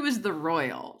like Purdue is the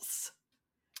Royals.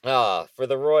 For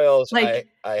the Royals, I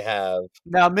have...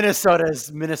 No, Minnesota's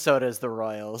the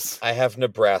Royals. I have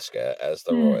Nebraska as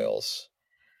the Royals.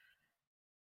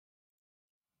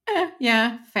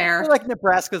 Yeah, fair. I feel like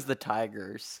Nebraska's the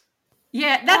Tigers.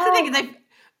 Yeah, that's the thing. Like,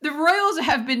 the Royals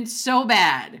have been so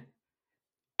bad,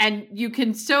 and you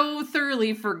can so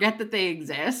thoroughly forget that they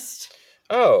exist.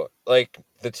 Oh, like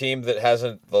the team that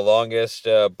hasn't the longest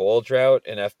bowl drought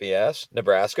in FBS,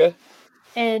 Nebraska?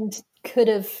 And could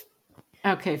have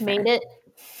made it.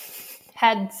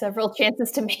 Had several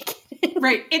chances to make it.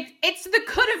 Right. It's the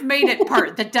could have made it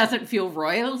part that doesn't feel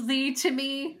Royals-y to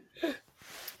me.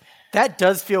 That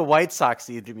does feel White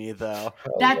Sox-y to me, though.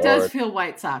 That does feel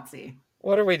White Sox-y.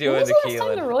 What are we doing to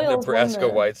Keelan? Nebraska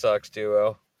White Sox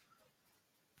duo.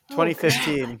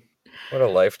 2015. What a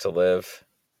life to live.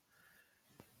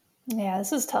 Yeah,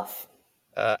 this is tough.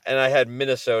 And I had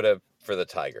Minnesota for the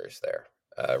Tigers there,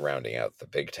 rounding out the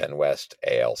Big Ten West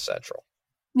AL Central.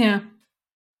 Yeah.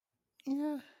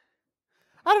 Yeah.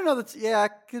 I don't know.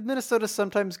 Because Minnesota's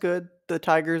sometimes good. The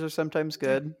Tigers are sometimes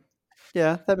good.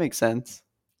 Yeah, that makes sense.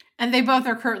 And they both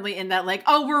are currently in that, like,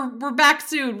 oh, we're back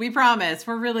soon. We promise.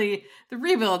 We're really, the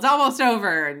rebuild's almost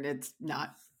over. And it's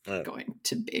not going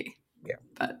to be. Yeah.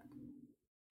 But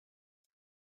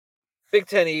Big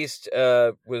Ten East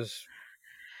was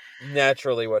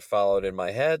naturally what followed in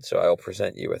my head. So I'll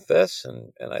present you with this.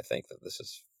 And I think that this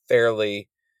is fairly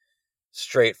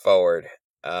straightforward.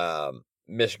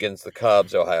 Michigan's the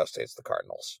Cubs. Ohio State's the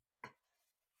Cardinals.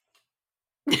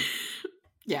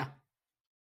 Yeah.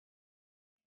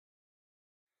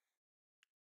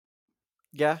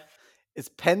 Yeah. Is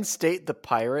Penn State the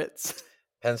Pirates?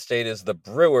 Penn State is the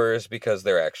Brewers because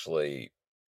they're actually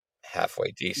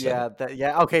halfway decent.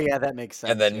 Okay, that makes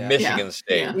sense. And then Michigan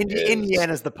State.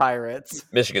 Indiana's the Pirates.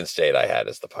 Michigan State I had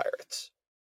as the Pirates.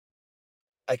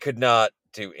 I could not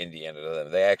do Indiana to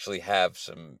them. They actually have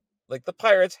some, like, the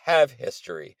Pirates have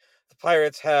history. The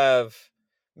Pirates have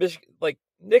like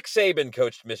Nick Saban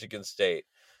coached Michigan State.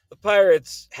 The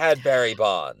Pirates had Barry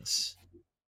Bonds.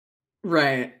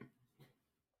 Right.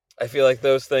 I feel like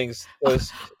those things,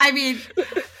 I mean,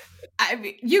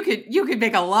 you could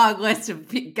make a long list of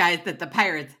guys that the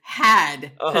Pirates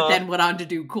had that then went on to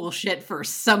do cool shit for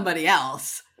somebody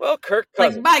else. Well, Kirk Like,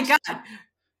 Cousins. my God.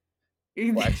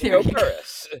 Plaxico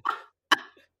Burress.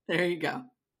 There you go.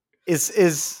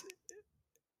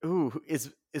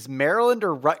 Is Maryland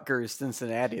or Rutgers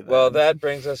Cincinnati then? Well, that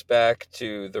brings us back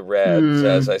to the Reds,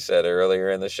 as I said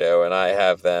earlier in the show, and I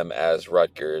have them as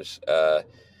Rutgers.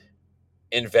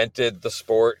 Invented the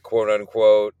sport, quote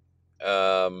unquote.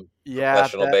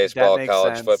 Professional baseball,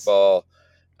 college football.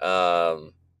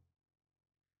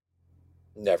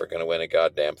 Never going to win a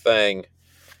goddamn thing.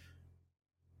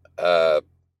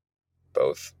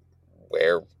 Both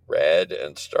wear red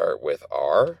and start with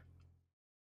R.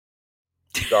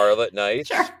 Scarlet Knights,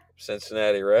 Sure.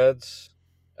 Cincinnati Reds.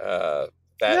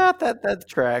 That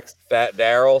tracks. Fat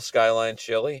Daryl, Skyline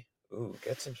Chili. Ooh,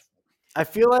 get some. I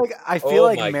feel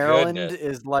like Maryland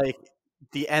is like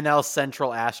the NL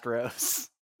Central Astros.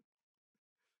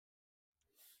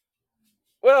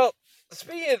 Well,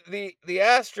 speaking of the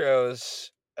Astros,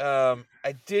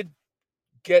 I did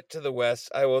get to the West.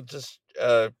 I will just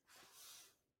I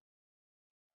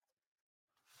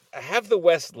have the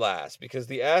West last because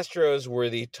the Astros were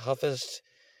the toughest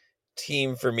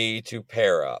team for me to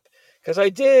pair up. Because I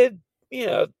did,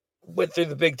 went through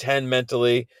the Big Ten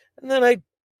mentally, and then I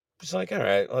was like, all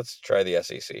right, let's try the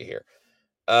SEC here.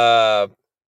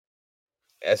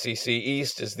 SEC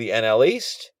East is the NL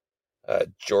East.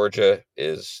 Georgia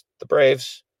is the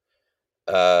Braves,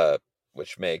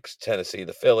 which makes Tennessee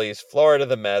the Phillies, Florida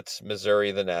the Mets,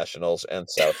 Missouri the Nationals, and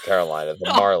South Carolina the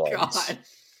Marlins. God.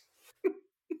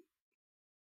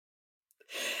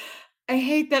 I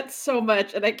hate that so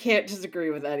much, and I can't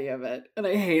disagree with any of it. And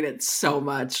I hate it so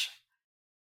much.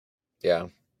 Yeah.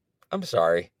 I'm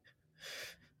sorry.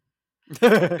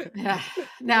 Yeah.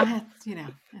 Now,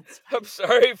 I'm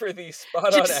sorry for the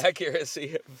spot-on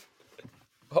accuracy of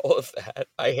all of that.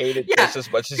 I hate it just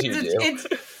as much as you do.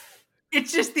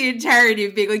 It's just the entirety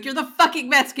of being like, you're the fucking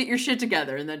Mets, get your shit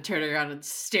together. And then turning around and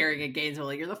staring at Gainesville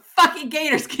like, you're the fucking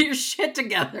Gators, get your shit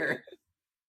together.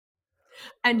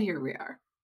 And here we are.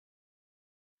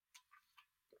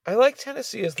 I like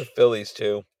Tennessee as the Phillies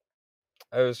too.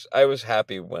 I was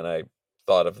happy when I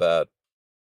thought of that.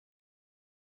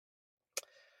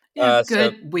 Yeah,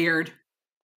 good, so weird.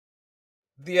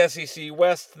 The SEC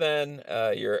West, then,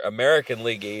 your American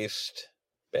League East,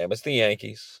 Bama's the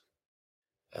Yankees.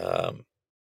 Then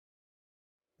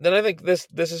I think this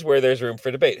is where there's room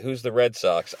for debate. Who's the Red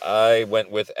Sox? I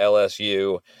went with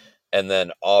LSU, and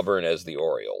then Auburn as the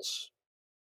Orioles.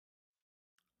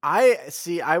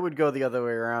 I would go the other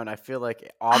way around. I feel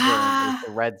like Auburn is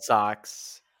the Red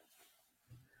Sox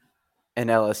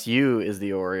and LSU is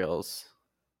the Orioles.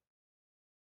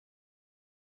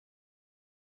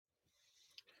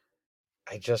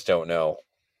 I just don't know.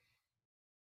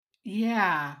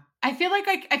 Yeah. I feel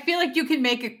like you can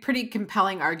make a pretty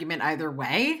compelling argument either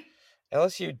way.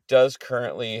 LSU does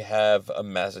currently have a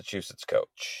Massachusetts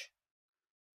coach.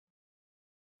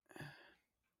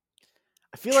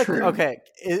 I feel like okay,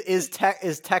 is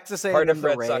Texas A&M part of the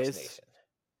Red Rays? Sox Nation?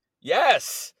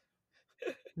 Yes.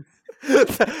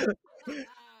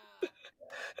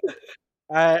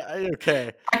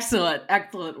 Okay.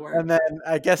 Excellent work. And then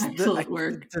I guess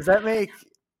work. Does that make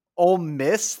Ole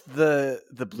Miss the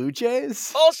Blue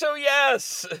Jays? Also,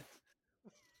 yes.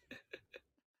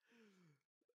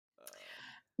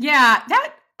 Yeah,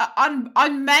 that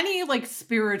on many like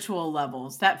spiritual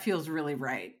levels, that feels really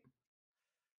right.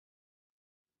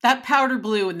 That powder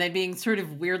blue and then being sort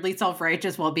of weirdly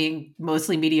self-righteous while being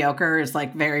mostly mediocre is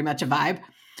like very much a vibe.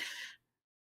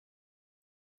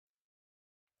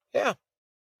 Yeah.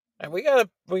 And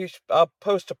I'll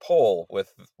post a poll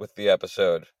with the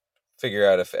episode. Figure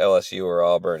out if LSU or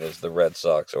Auburn is the Red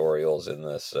Sox Orioles in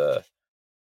this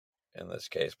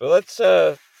case. But let's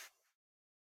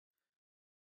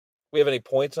we have any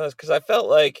points on this? Because I felt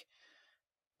like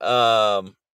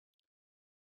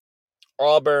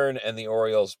Auburn and the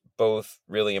Orioles both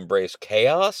really embrace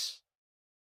chaos.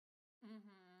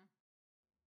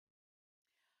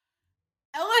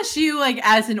 LSU, like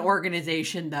as an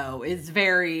organization, though, is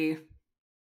very.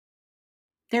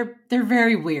 They're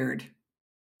very weird.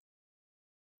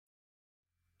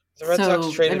 The Red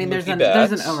Sox traded Mookie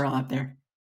Betts. There's an overlap there.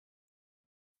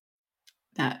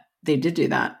 That they did do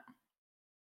that.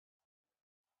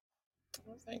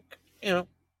 I think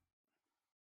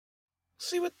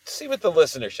see what the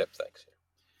listenership thinks.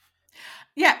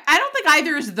 Yeah, I don't think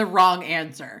either is the wrong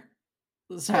answer.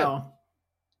 So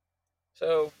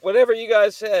whatever you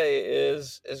guys say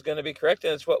is going to be correct,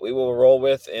 and it's what we will roll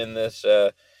with in this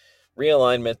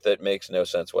realignment that makes no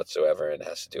sense whatsoever and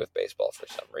has to do with baseball for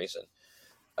some reason.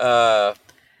 You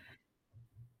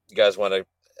guys want to?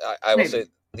 I will say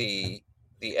the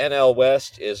NL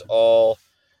West is all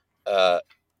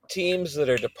teams that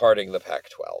are departing the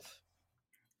Pac-12.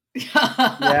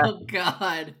 Oh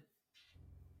God!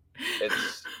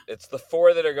 It's the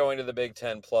 4 that are going to the Big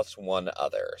Ten plus one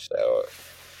other. So,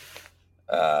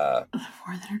 the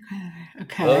 4 that are going.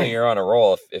 Okay, well, you're on a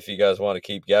roll if you guys want to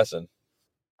keep guessing.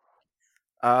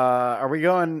 Are we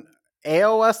going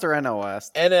AL West or NL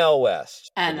West? NL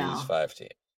West for NL. these 5 teams.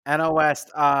 NL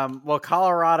West. Well,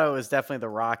 Colorado is definitely the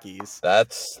Rockies.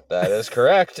 That is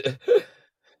correct.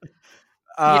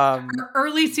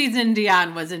 Early season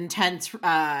Dion was intense.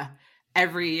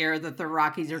 Every year that the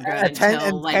Rockies are good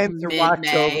until like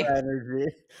mid-May.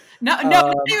 No,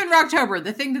 not even October.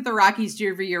 The thing that the Rockies do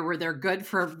every year, where they're good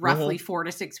for roughly 4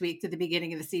 to 6 weeks at the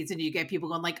beginning of the season, you get people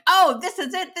going like, "Oh, this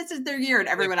is it. This is their year," and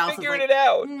everyone else is like, "Figured it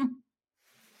out.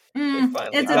 They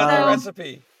finally got the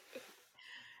recipe."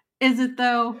 Is it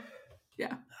though?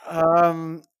 Yeah.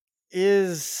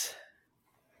 Is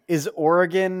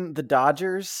Oregon the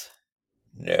Dodgers?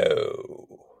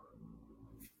 No.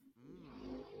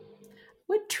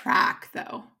 What track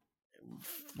though?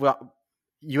 Well,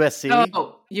 USC.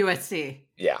 Oh, USC.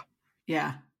 Yeah.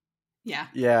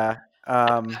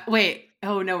 Wait.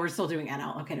 Oh no, we're still doing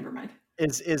NL. Okay, never mind.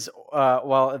 Is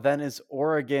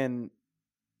Oregon?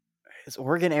 Is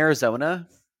Oregon Arizona?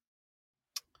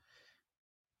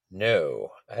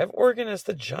 No, I have Oregon as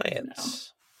the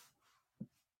Giants.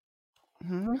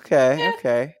 No.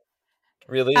 Okay.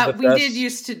 Really, we did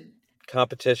used to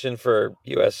competition for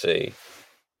USC.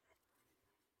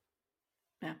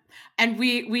 Yeah, and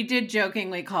we did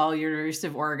jokingly call University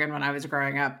of Oregon when I was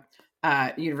growing up,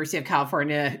 University of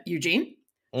California, Eugene,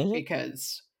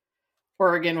 because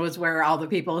Oregon was where all the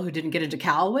people who didn't get into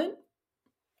Cal went.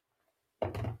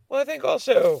 Well, I think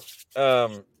also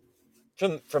from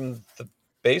the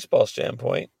baseball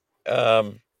standpoint,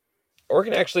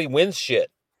 Oregon actually wins shit.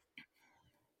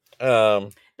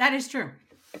 That is true.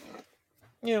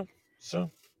 Yeah,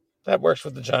 so that works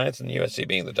with the Giants and USC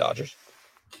being the Dodgers.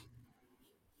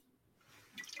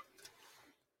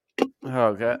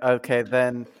 Oh, okay.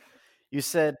 Then you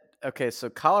said so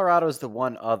Colorado's the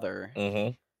one other,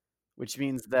 which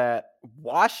means that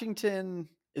Washington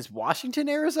is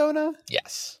Arizona.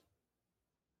 Yes.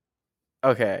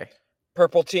 Okay.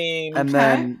 Purple team, and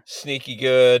then sneaky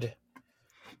good.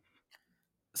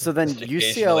 So then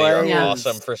UCLA are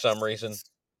awesome for some reason.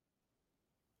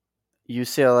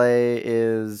 UCLA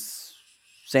is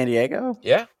San Diego?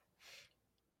 Yeah.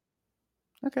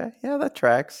 Okay. Yeah, that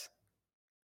tracks.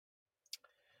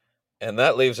 And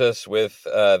that leaves us with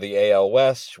the AL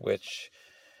West, which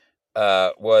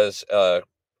was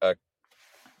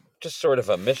just sort of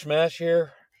a mishmash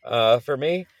here for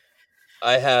me.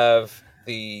 I have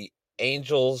the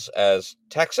Angels as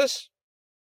Texas.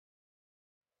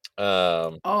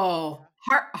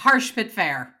 Harsh but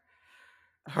fair.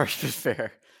 Harsh but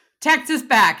fair. Texas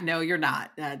back. No, you're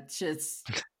not. That's just...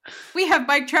 We have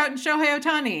Mike Trout and Shohei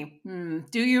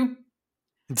Ohtani. Do you?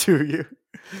 Do you?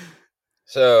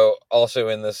 So also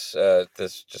in this,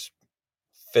 this just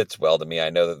fits well to me. I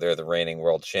know that they're the reigning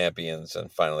world champions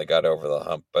and finally got over the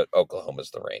hump, but Oklahoma's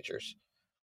the Rangers.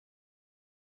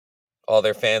 All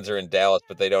their fans are in Dallas,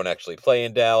 but they don't actually play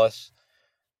in Dallas.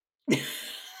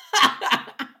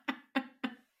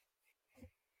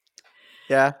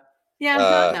 Yeah.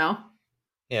 Yeah, no.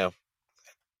 You know,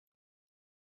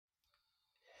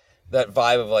 that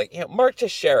vibe of like, Mark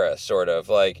Teixeira, sort of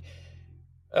like,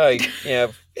 yeah.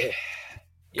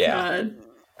 God.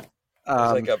 There's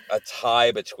like a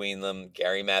tie between them.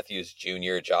 Gary Matthews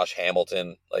Jr., Josh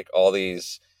Hamilton, like all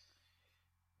these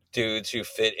dudes who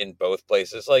fit in both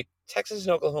places. Like Texas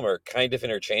and Oklahoma are kind of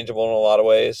interchangeable in a lot of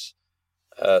ways.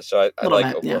 So I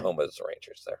like Oklahoma's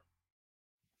Rangers there.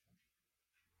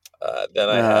 Then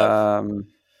I have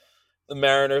the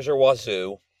Mariners or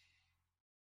Wazoo.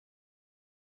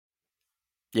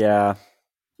 Yeah.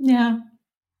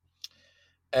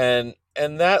 And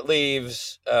that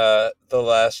leaves the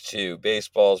last two,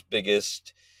 baseball's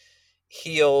biggest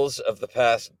heels of the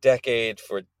past decade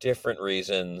for different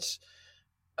reasons.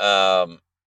 The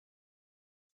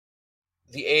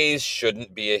A's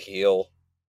shouldn't be a heel.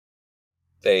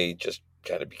 They just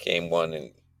kind of became one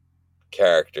in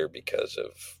character because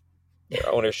of their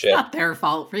ownership. It's not their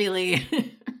fault, really.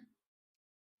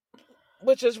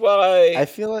 Which is why I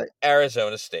feel like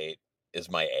Arizona State is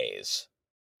my A's.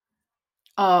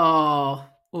 Oh,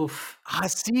 oof.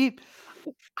 See,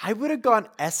 I would have gone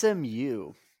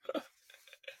SMU.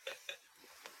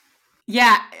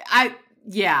 Yeah, I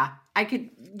could.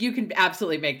 You can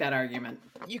absolutely make that argument.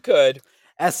 You could.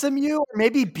 SMU or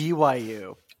maybe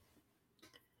BYU.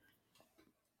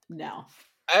 No.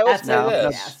 I will say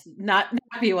this. Yes. Not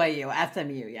BYU,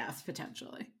 SMU, yes,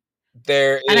 potentially.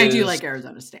 And I do like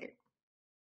Arizona State.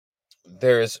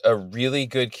 There's a really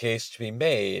good case to be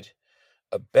made,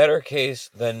 a better case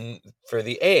than for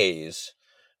the A's,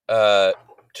 to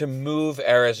move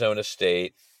Arizona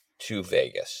State to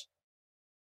Vegas.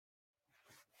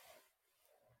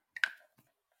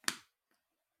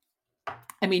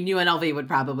 I mean, UNLV would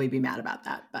probably be mad about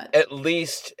that, but at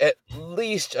least a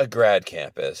grad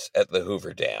campus at the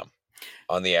Hoover Dam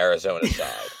on the Arizona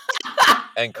side,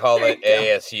 and call it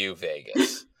ASU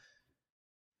Vegas.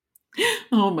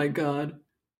 Oh my God!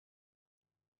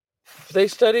 They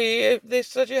study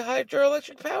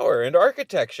hydroelectric power and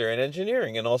architecture and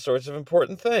engineering and all sorts of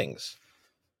important things.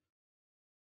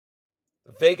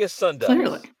 Vegas Sun Devils.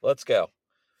 Clearly, let's go.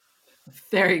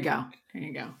 There you go.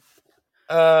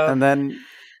 And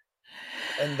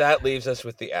that leaves us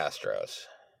with the Astros.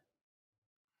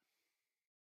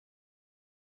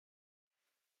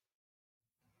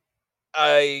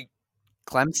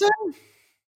 Clemson?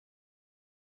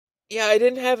 Yeah, I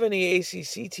didn't have any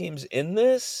ACC teams in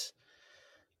this.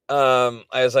 I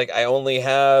was like, I only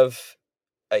have,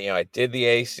 I did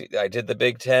the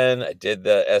Big Ten, I did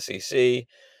the SEC.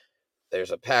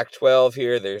 There's a Pac-12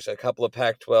 here. There's a couple of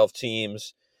Pac-12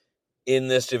 teams in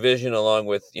this division, along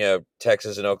with,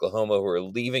 Texas and Oklahoma, who are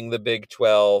leaving the Big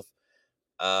 12.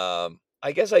 I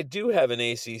guess I do have an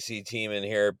ACC team in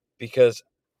here because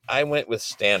I went with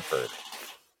Stanford.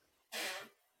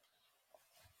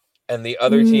 And the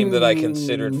other team that I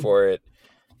considered for it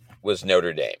was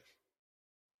Notre Dame.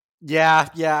 Yeah.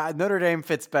 Notre Dame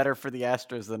fits better for the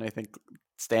Astros than I think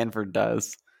Stanford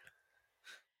does.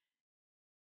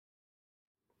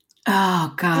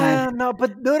 Oh God! No,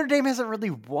 but Notre Dame hasn't really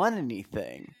won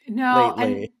anything.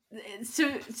 lately. And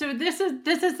so this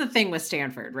is the thing with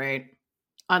Stanford, right?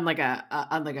 On like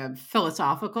a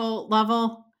philosophical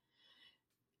level,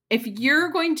 if you're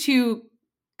going to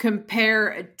compare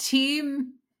a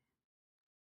team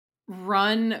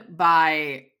run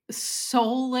by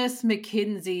soulless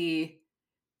McKinsey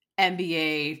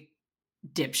MBA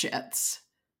dipshits,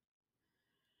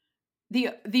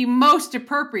 the most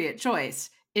appropriate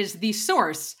choice is the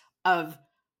source of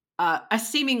a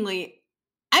seemingly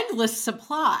endless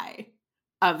supply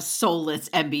of soulless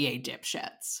MBA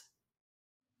dipshits.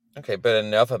 Okay, but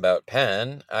enough about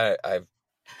Penn. I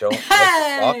don't like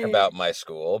to talk about my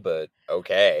school, but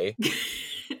okay.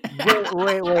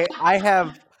 Wait. I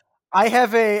have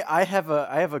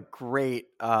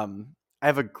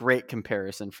a great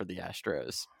comparison for the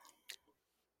Astros.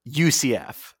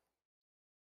 UCF.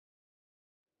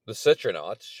 The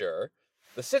Citronauts, sure.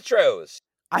 The Citros.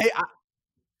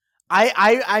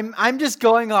 I'm just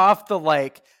going off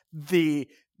the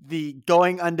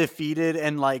going undefeated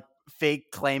and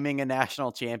fake claiming a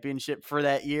national championship for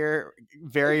that year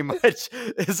very much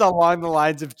is along the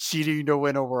lines of cheating to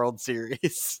win a World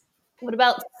Series. What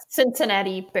about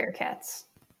Cincinnati Bearcats?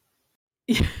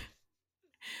 The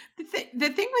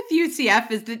thing with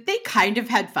UCF is that they kind of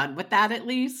had fun with that, at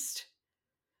least.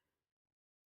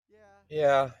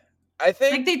 Yeah. I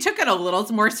think they took it a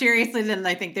little more seriously than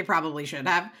I think they probably should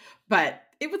have, but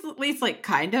it was at least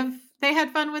kind of they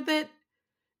had fun with it.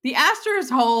 The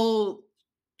Astros'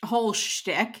 whole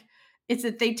shtick is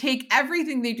that they take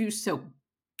everything they do so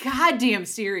goddamn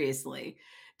seriously,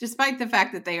 despite the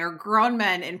fact that they are grown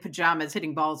men in pajamas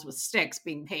hitting balls with sticks,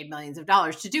 being paid millions of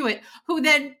dollars to do it, who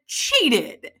then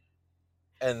cheated.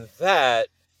 And that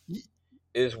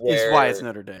is why it's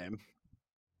Notre Dame.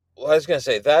 Well, I was going to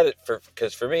say that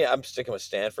because for me, I'm sticking with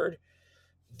Stanford.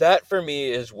 That for me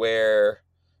is where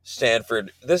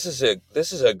Stanford. This is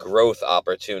a growth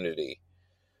opportunity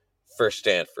for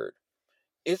Stanford.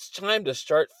 It's time to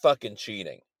start fucking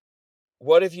cheating.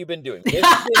 What have you been doing?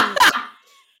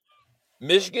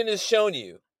 Michigan has shown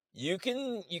you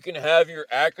can have your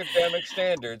academic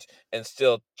standards and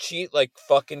still cheat like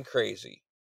fucking crazy.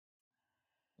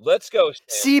 Let's go,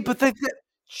 Stanford. See, but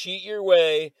cheat your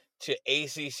way to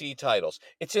ACC titles.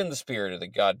 It's in the spirit of the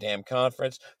goddamn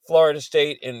conference. Florida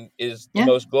State is the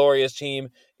most glorious team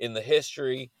in the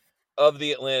history of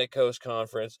the Atlantic Coast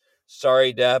Conference.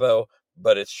 Sorry, Dabo,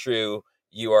 but it's true.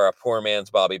 You are a poor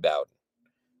man's Bobby Bowden.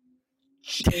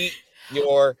 Cheat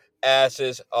your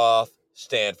asses off,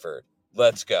 Stanford.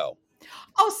 Let's go.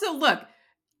 Also, look,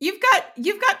 you've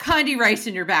got Condi Rice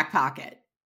in your back pocket.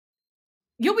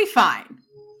 you'll be fine.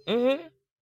 Mm-hmm.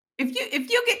 If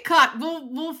you get caught,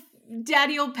 we'll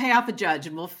Daddy will pay off a judge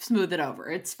and we'll smooth it over.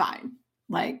 It's fine.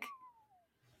 Like,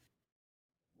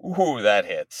 Ooh, that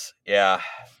hits. Yeah.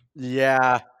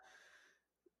 Yeah.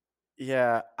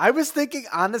 Yeah. I was thinking,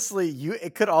 honestly,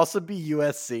 it could also be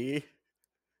USC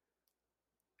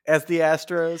as the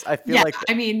Astros. I feel like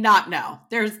I mean, no.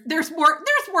 There's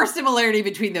more similarity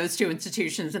between those two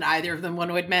institutions than either of them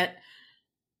want to admit.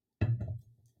 Yeah,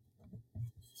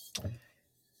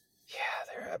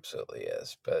 there absolutely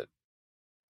is, but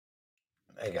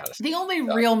I gotta. The only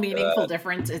real meaningful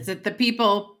difference is that the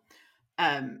people,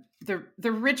 the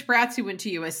rich brats who went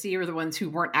to USC are the ones who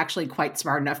weren't actually quite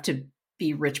smart enough to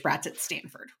be rich brats at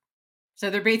Stanford. So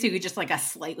they're basically just like a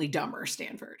slightly dumber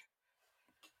Stanford.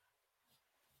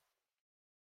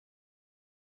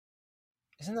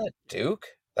 Isn't that Duke?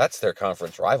 That's their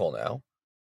conference rival now.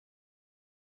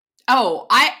 Oh,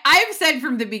 I've said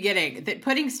from the beginning that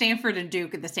putting Stanford and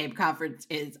Duke in the same conference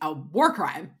is a war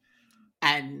crime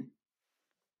and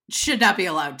should not be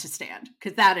allowed to stand,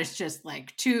 because that is just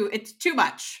like it's too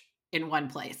much in one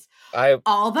place.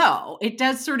 Although it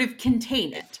does sort of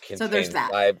contain it. So there's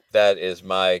that. That is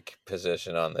my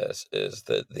position on this, is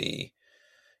that the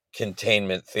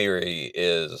containment theory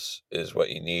is what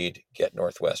you need. Get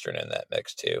Northwestern in that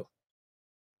mix too.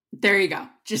 There you go.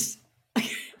 Just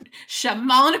shove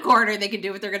them all in a corner. They can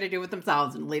do what they're going to do with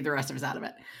themselves and leave the rest of us out of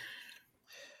it.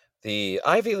 The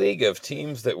Ivy League of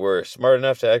teams that were smart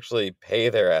enough to actually pay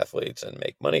their athletes and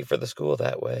make money for the school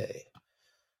that way.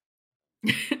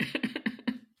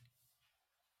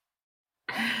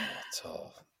 That's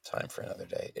all. Time for another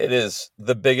day. It is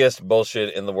the biggest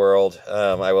bullshit in the world.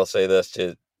 I will say this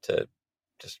to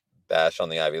just bash on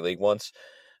the Ivy League once.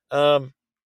 Ivy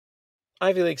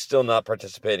League's still not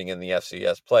participating in the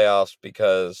FCS playoffs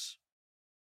because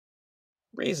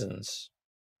reasons.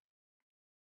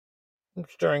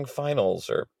 During finals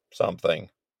or something.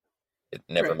 It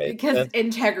never made because sense.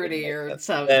 Integrity or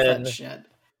some such shit.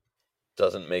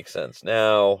 Doesn't make sense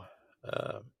now.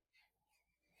 But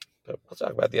we'll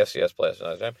talk about the FCS playoffs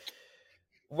another time.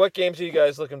 What games are you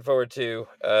guys looking forward to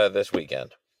this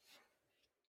weekend?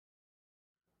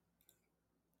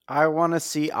 I want to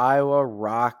see Iowa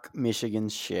rock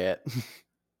Michigan's shit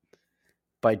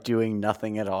by doing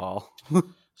nothing at all.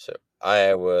 So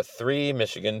Iowa 3,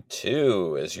 Michigan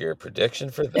 2 is your prediction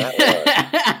for that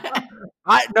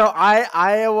one.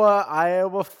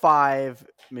 Iowa 5,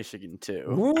 Michigan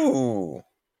 2.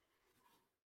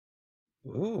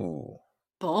 Ooh.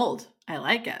 Bold. I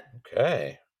like it.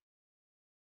 Okay.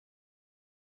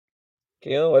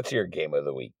 Gail, what's your game of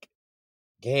the week?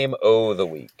 Game o' the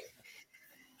week.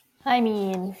 I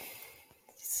mean,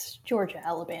 it's Georgia,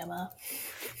 Alabama.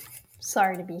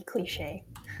 Sorry to be cliche.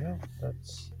 No,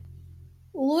 that's...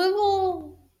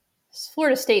 Louisville,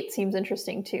 Florida State seems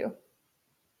interesting too.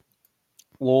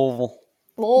 Louisville.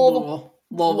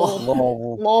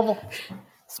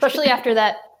 Especially after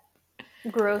that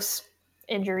gross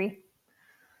injury.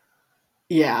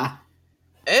 Yeah.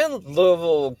 And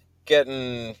Louisville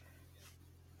getting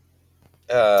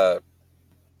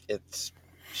its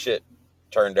shit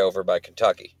turned over by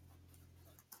Kentucky.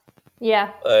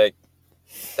 Yeah. Like,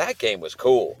 that game was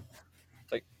cool.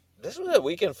 Like, this was a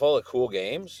weekend full of cool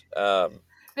games.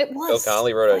 It was. Bill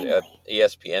Connolly wrote an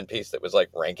ESPN piece that was like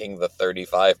ranking the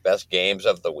 35 best games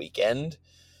of the weekend.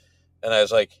 And I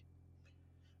was like,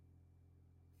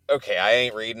 okay, I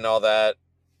ain't reading all that.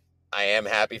 I am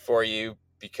happy for you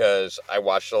because I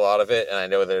watched a lot of it and I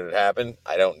know that it happened.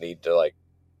 I don't need to like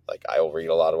I will read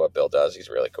a lot of what Bill does. He's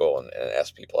really cool, and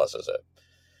SP Plus is a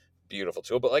beautiful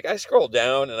tool. But like, I scrolled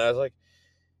down and I was like,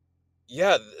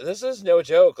 yeah, this is no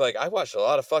joke. Like, I watched a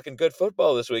lot of fucking good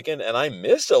football this weekend, and I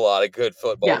missed a lot of good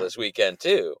football this weekend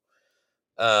too.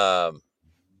 Yeah.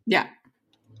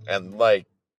 And like,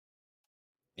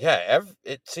 yeah,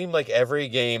 it seemed like every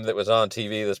game that was on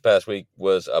TV this past week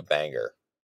was a banger.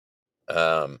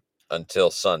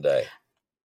 Until Sunday.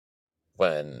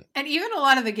 And even a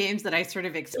lot of the games that I sort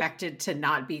of expected to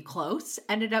not be close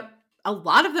a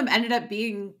lot of them ended up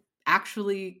being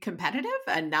actually competitive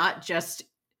and not just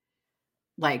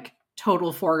like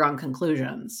total foregone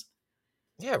conclusions.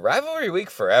 Yeah, rivalry week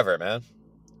forever, man.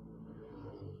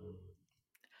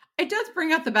 It does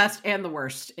bring out the best and the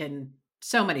worst in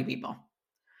so many people.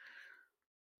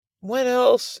 When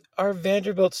else are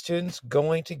Vanderbilt students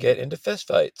going to get into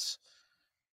fistfights?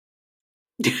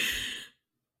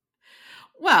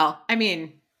 Well, I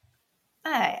mean,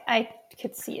 I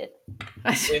could see it.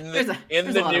 In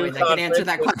the new conference, I can answer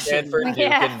that question. Stanford, Duke,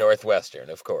 and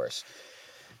Northwestern, of course.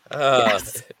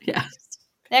 Yes. They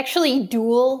actually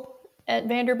duel at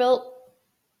Vanderbilt.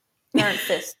 There aren't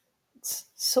fists.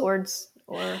 swords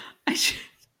or I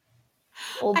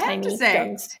old have timey to say,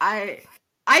 guns. I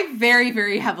very,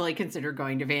 very heavily considered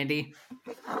going to Vandy.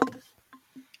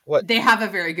 What? They have a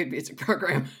very good music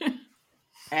program.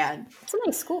 And It's a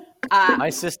nice school. My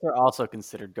sister also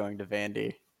considered going to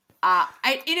Vandy.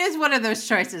 It is one of those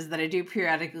choices that I do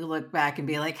periodically look back and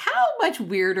be like, how much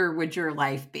weirder would your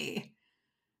life be?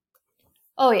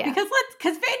 Oh yeah,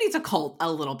 Because Vandy's a cult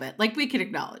a little bit. Like, we can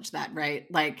acknowledge that, right?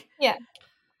 Like, yeah.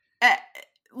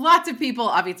 Lots of people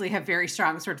obviously have very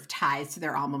strong sort of ties to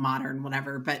their alma mater and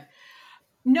whatever, but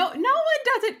no one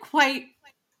does it quite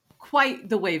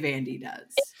the way Vandy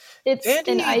does. It's Vandy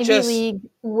an Ivy League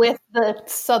with the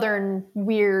Southern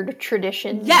weird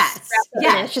traditions. Yes.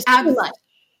 It's just too much.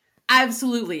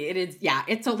 Absolutely. It is. Yeah,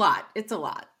 it's a lot. It's a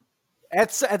lot.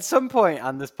 At some point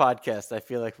on this podcast, I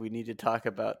feel like we need to talk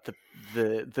about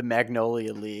the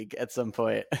Magnolia League at some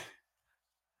point.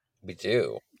 We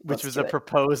do. Which was a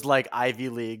proposed like Ivy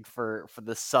League for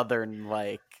the Southern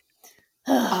like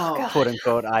quote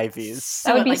unquote Ivies.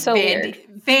 That would be like so weird.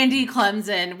 Vandy,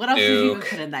 Clemson. What else did you even Duke.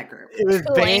 put in that group? It was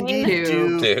Tulane.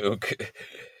 Vandy, Duke.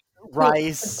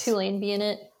 Rice, Would Tulane be in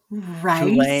it? Rice.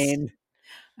 Tulane.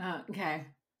 Okay.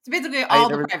 So basically all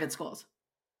the there was- private schools.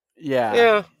 Yeah.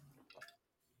 Yeah.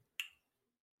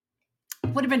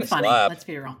 Would have been A funny. slap. Let's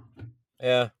be real.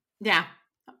 Yeah. Yeah.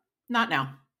 Not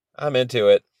now. I'm into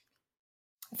it.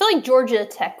 I feel like Georgia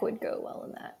Tech would go well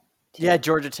in that. too. Yeah,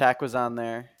 Georgia Tech was on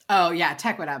there. Oh, yeah.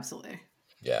 Tech would absolutely.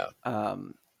 Yeah.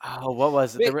 What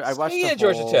was it? I watched Speaking the of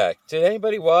Georgia whole- Tech. Did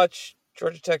anybody watch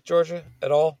Georgia Tech, Georgia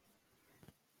at all?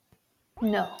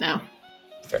 No.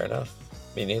 Fair enough.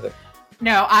 Me neither.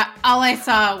 No, all I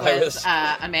saw was, was-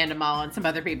 Amanda Mull and some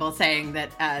other people saying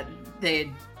that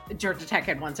Georgia Tech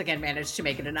had once again managed to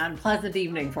make it an unpleasant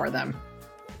evening for them.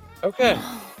 Okay.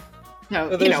 No,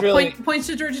 So there's really- points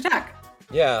to Georgia Tech.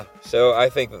 Yeah. So I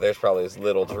think that there's probably as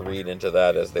little to read into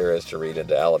that as there is to read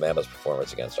into Alabama's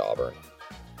performance against Auburn.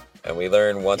 And we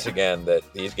learn once again that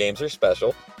these games are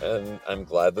special, and I'm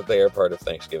glad that they are part of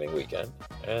Thanksgiving weekend.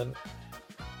 And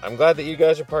I'm glad that you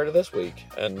guys are part of this week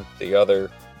and the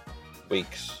other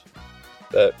weeks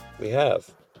that we have.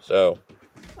 So,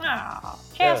 Oh,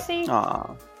 Cassie.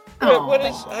 Aw. what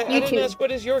is? I You didn't too. ask.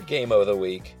 What is your game of the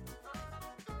week?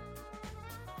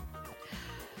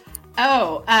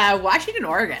 Oh, Washington,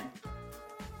 Oregon.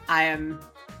 I'm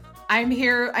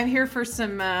here for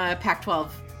some Pac-12,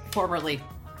 formerly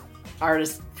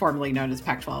known as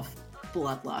Pac-12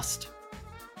 bloodlust.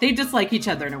 They dislike each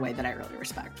other in a way that I really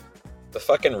respect. The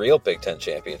fucking real Big Ten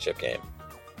championship game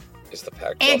is the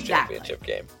Pac-12 championship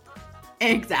game.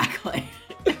 Exactly.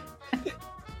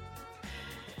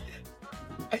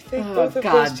 I think Oh, both of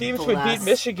God those teams would bless. beat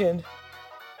Michigan.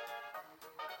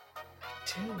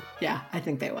 Too. Yeah, I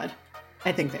think they would.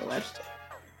 Damn,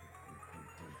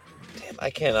 I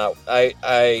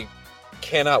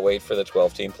cannot wait for the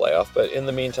 12-team playoff. But in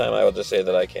the meantime, I will just say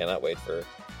that I cannot wait for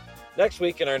next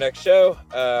week in our next show.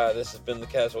 This has been the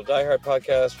Casual Die Hard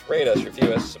podcast. Rate us, review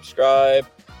us, subscribe,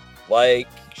 like,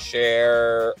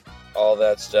 share, all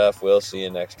that stuff. We'll see you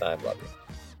next time. Love you.